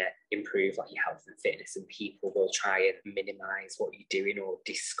trying to improve like your health and fitness, and people will try and minimize what you're doing or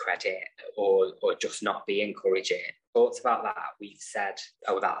discredit or just not be encouraging. Talked about that. We've said,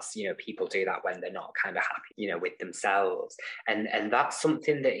 that's, people do that when they're not kind of happy, with themselves. And that's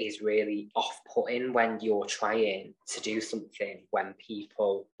something that is really off-putting when you're trying to do something, when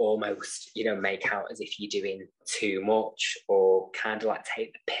people almost, make out as if you're doing too much or kind of like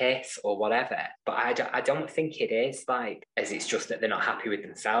take the piss or whatever. But I don't think it is like, as it's just that they're not happy with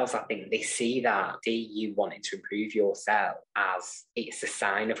themselves. I think they see you wanting to improve yourself as it's a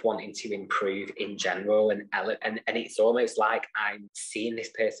sign of wanting to improve in general, and it's almost like I'm seeing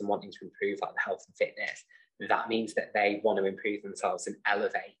this person wanting to improve like the health and fitness. That means that they want to improve themselves and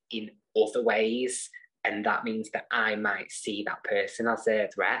elevate in other ways. And that means that I might see that person as a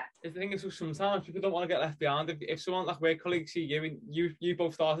threat. The thing is, sometimes people don't want to get left behind. If someone like work colleagues see you and you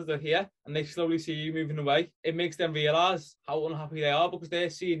both started here and they slowly see you moving away, it makes them realise how unhappy they are, because they're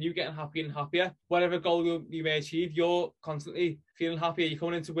seeing you getting happier and happier. Whatever goal you may achieve, you're constantly feeling happier. You're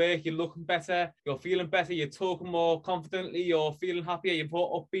coming into work, you're looking better, you're feeling better, you're talking more confidently, you're feeling happier, you're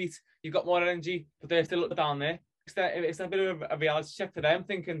more upbeat, you've got more energy, but they're still down there. It's a bit of a reality check for them,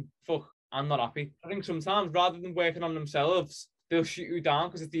 thinking, fuck, I'm not happy. I think sometimes rather than working on themselves, they'll shoot you down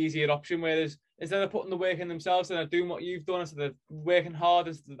because it's the easier option. Whereas instead of putting the work in themselves and doing what you've done, instead of working hard,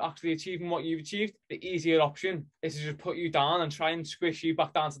 instead of actually achieving what you've achieved, the easier option is to just put you down and try and squish you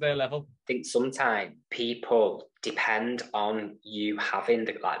back down to their level. I think sometimes people depend on you having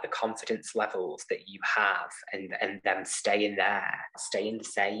the confidence levels that you have and them staying the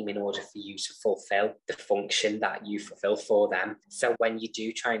same in order for you to fulfill the function that you fulfill for them. So when you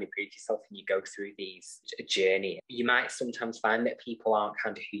do try and improve yourself and you go through these journey, you might sometimes find that people aren't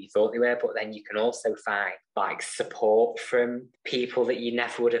kind of who you thought they were, but then you can also find like support from people that you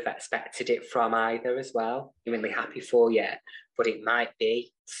never would have expected it from either as well. I'm really happy for you, but it might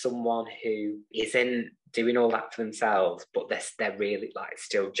be someone who isn't doing all that for themselves, but they're really like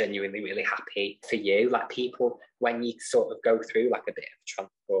still genuinely really happy for you. Like people, when you sort of go through like a bit of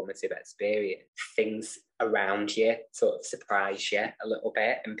transformative experience, things around you sort of surprise you a little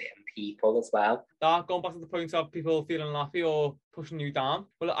bit, and people as well. Going back to the point of people feeling happy or pushing you down,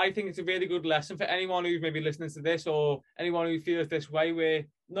 well, I think it's a really good lesson for anyone who's maybe listening to this, or anyone who feels this way, where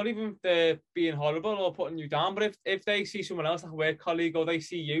not even if they're being horrible or putting you down, but if they see someone else, like a work colleague, or they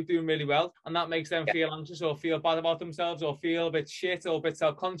see you doing really well, and that makes them feel anxious or feel bad about themselves or feel a bit shit or a bit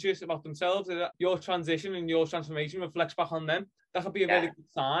self-conscious about themselves, your transition and your transformation reflects back on them. That could be a really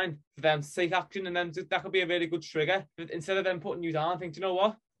good sign for them to take action, and then that could be a really good trigger. Instead of them putting you down, think, do you know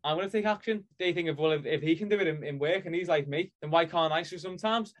what? I'm going to take action. They think of, well, if he can do it in work and he's like me, then why can't I? So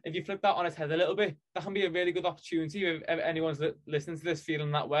sometimes if you flip that on its head a little bit, that can be a really good opportunity if anyone's listening to this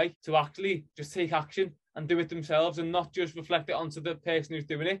feeling that way, to actually just take action and do it themselves, and not just reflect it onto the person who's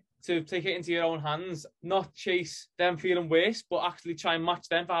doing it. To take it into your own hands, not chase them feeling worse, but actually try and match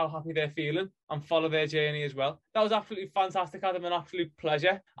them for how happy they're feeling and follow their journey as well. That was absolutely fantastic, Adam, an absolute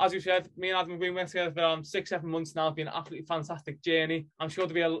pleasure. As you said, me and Adam have been working together for 6-7 months now. It's been an absolutely fantastic journey. I'm sure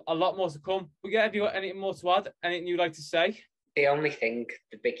there'll be a lot more to come. But yeah, have you got anything more to add? Anything you'd like to say? The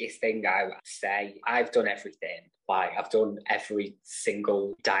biggest thing I would say, I've done everything. Like I've done every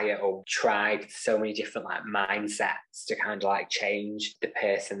single diet or tried so many different like mindsets to kind of like change the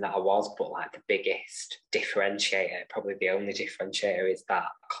person that I was. But like the biggest differentiator, probably the only differentiator, is that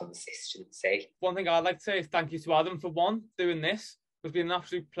consistency. One thing I'd like to say is thank you to Adam for doing this. It's been an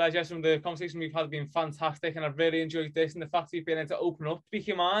absolute pleasure. Some of the conversations we've had have been fantastic, and I've really enjoyed this, and the fact that you've been able to open up, speak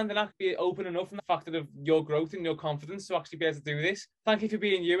your mind, and actually be open enough in the fact of your growth and your confidence to actually be able to do this. Thank you for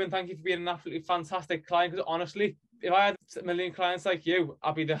being you, and thank you for being an absolutely fantastic client, because honestly, if I had a million clients like you,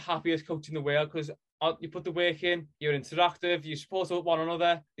 I'd be the happiest coach in the world, because you put the work in, you're interactive, you support one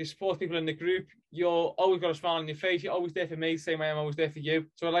another, you support people in the group, you're always got a smile on your face, you're always there for me, same way I'm always there for you.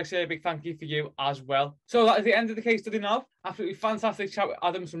 So I'd like to say a big thank you for you as well. So that is the end of the case study now. Absolutely fantastic chat with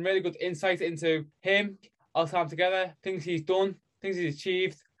Adam, some really good insight into him, our time together, things he's done, things he's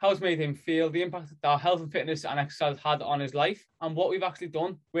achieved, how it's made him feel, the impact that our health and fitness and exercise had on his life, and what we've actually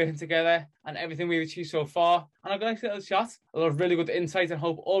done working together and everything we've achieved so far. And I've got a nice little chat, a lot of really good insight, and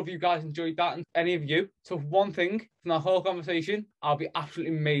hope all of you guys enjoyed that. And any of you took one thing from that whole conversation, I'll be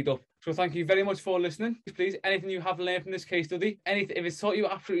absolutely made up. So thank you very much for listening. Please, anything you have learned from this case study, anything, if it's taught you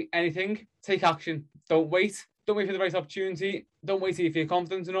absolutely anything, take action. Don't wait. Don't wait for the right opportunity. Don't wait till you feel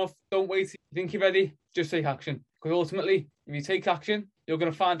confident enough. Don't wait till you think you're ready. Just take action. Because ultimately, if you take action, you're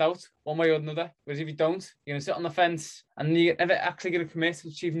going to find out one way or another. Whereas if you don't, you're going to sit on the fence and you're never actually going to commit to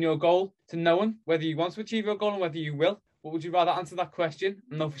achieving your goal, to knowing whether you want to achieve your goal and whether you will. But would you rather answer that question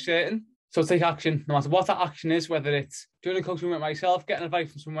and know for certain? So take action, no matter what that action is, whether it's joining coaching with myself, getting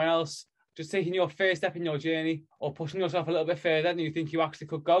advice from somewhere else, just taking your first step in your journey, or pushing yourself a little bit further than you think you actually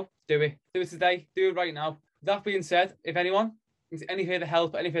could go. Do it. Do it today. Do it right now. That being said, if anyone needs any further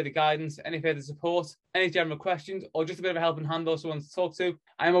help, any further guidance, any further support, any general questions, or just a bit of a helping hand or someone to talk to,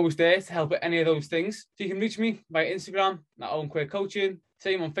 I'm always there to help with any of those things. So you can reach me via Instagram at OQHC,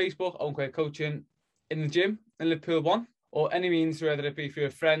 same on Facebook, OQHC, in the gym in Liverpool 1, or any means, whether it be through a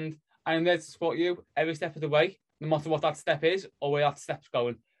friend. I'm there to support you every step of the way, no matter what that step is or where that step's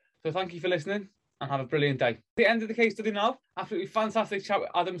going. So thank you for listening and have a brilliant day. At the end of the case study now, absolutely fantastic chat with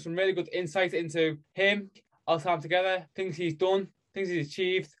Adam, some really good insight into him, our time together, things he's done, things he's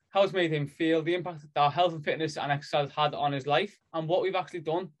achieved, how it's made him feel, the impact that our health and fitness and exercise had on his life, and what we've actually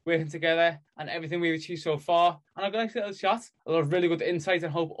done working together and everything we've achieved so far. And I've got a nice little chat, a lot of really good insight,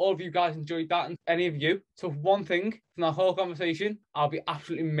 and hope all of you guys enjoyed that. And any of you took one thing from that whole conversation, I'll be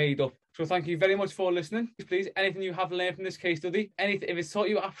absolutely made up. So thank you very much for listening. Please, anything you have learned from this case study, anything, if it's taught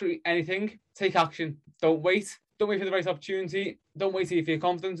you absolutely anything, take action. Don't wait. Don't wait for the right opportunity. Don't wait till you feel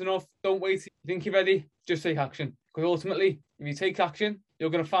confident enough. Don't wait till you think you're ready. Just take action. Because ultimately, if you take action, you're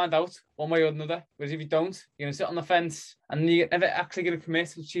going to find out one way or another. Whereas if you don't, you're going to sit on the fence and you're never actually going to commit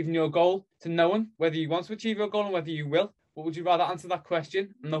to achieving your goal, to knowing whether you want to achieve your goal and whether you will. But would you rather answer that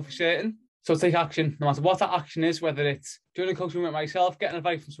question and know for certain? So take action, no matter what that action is, whether it's joining coaching with myself, getting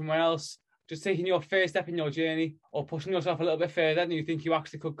advice from somewhere else, just taking your first step in your journey, or pushing yourself a little bit further than you think you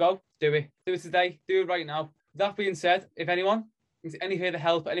actually could go. Do it. Do it today. Do it right now. That being said, if anyone needs any further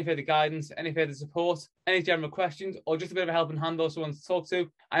help, any further guidance, any further support, any general questions, or just a bit of a helping hand or someone to talk to,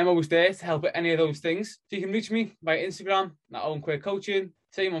 I'm always there to help with any of those things. So you can reach me via Instagram at OQHC,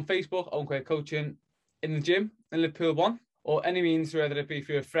 same on Facebook, OQHC, in the gym in Liverpool 1, or any means, whether it be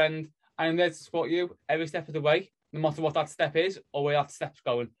through a friend. I'm there to support you every step of the way, no matter what that step is or where that step's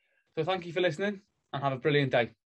going. So thank you for listening and have a brilliant day.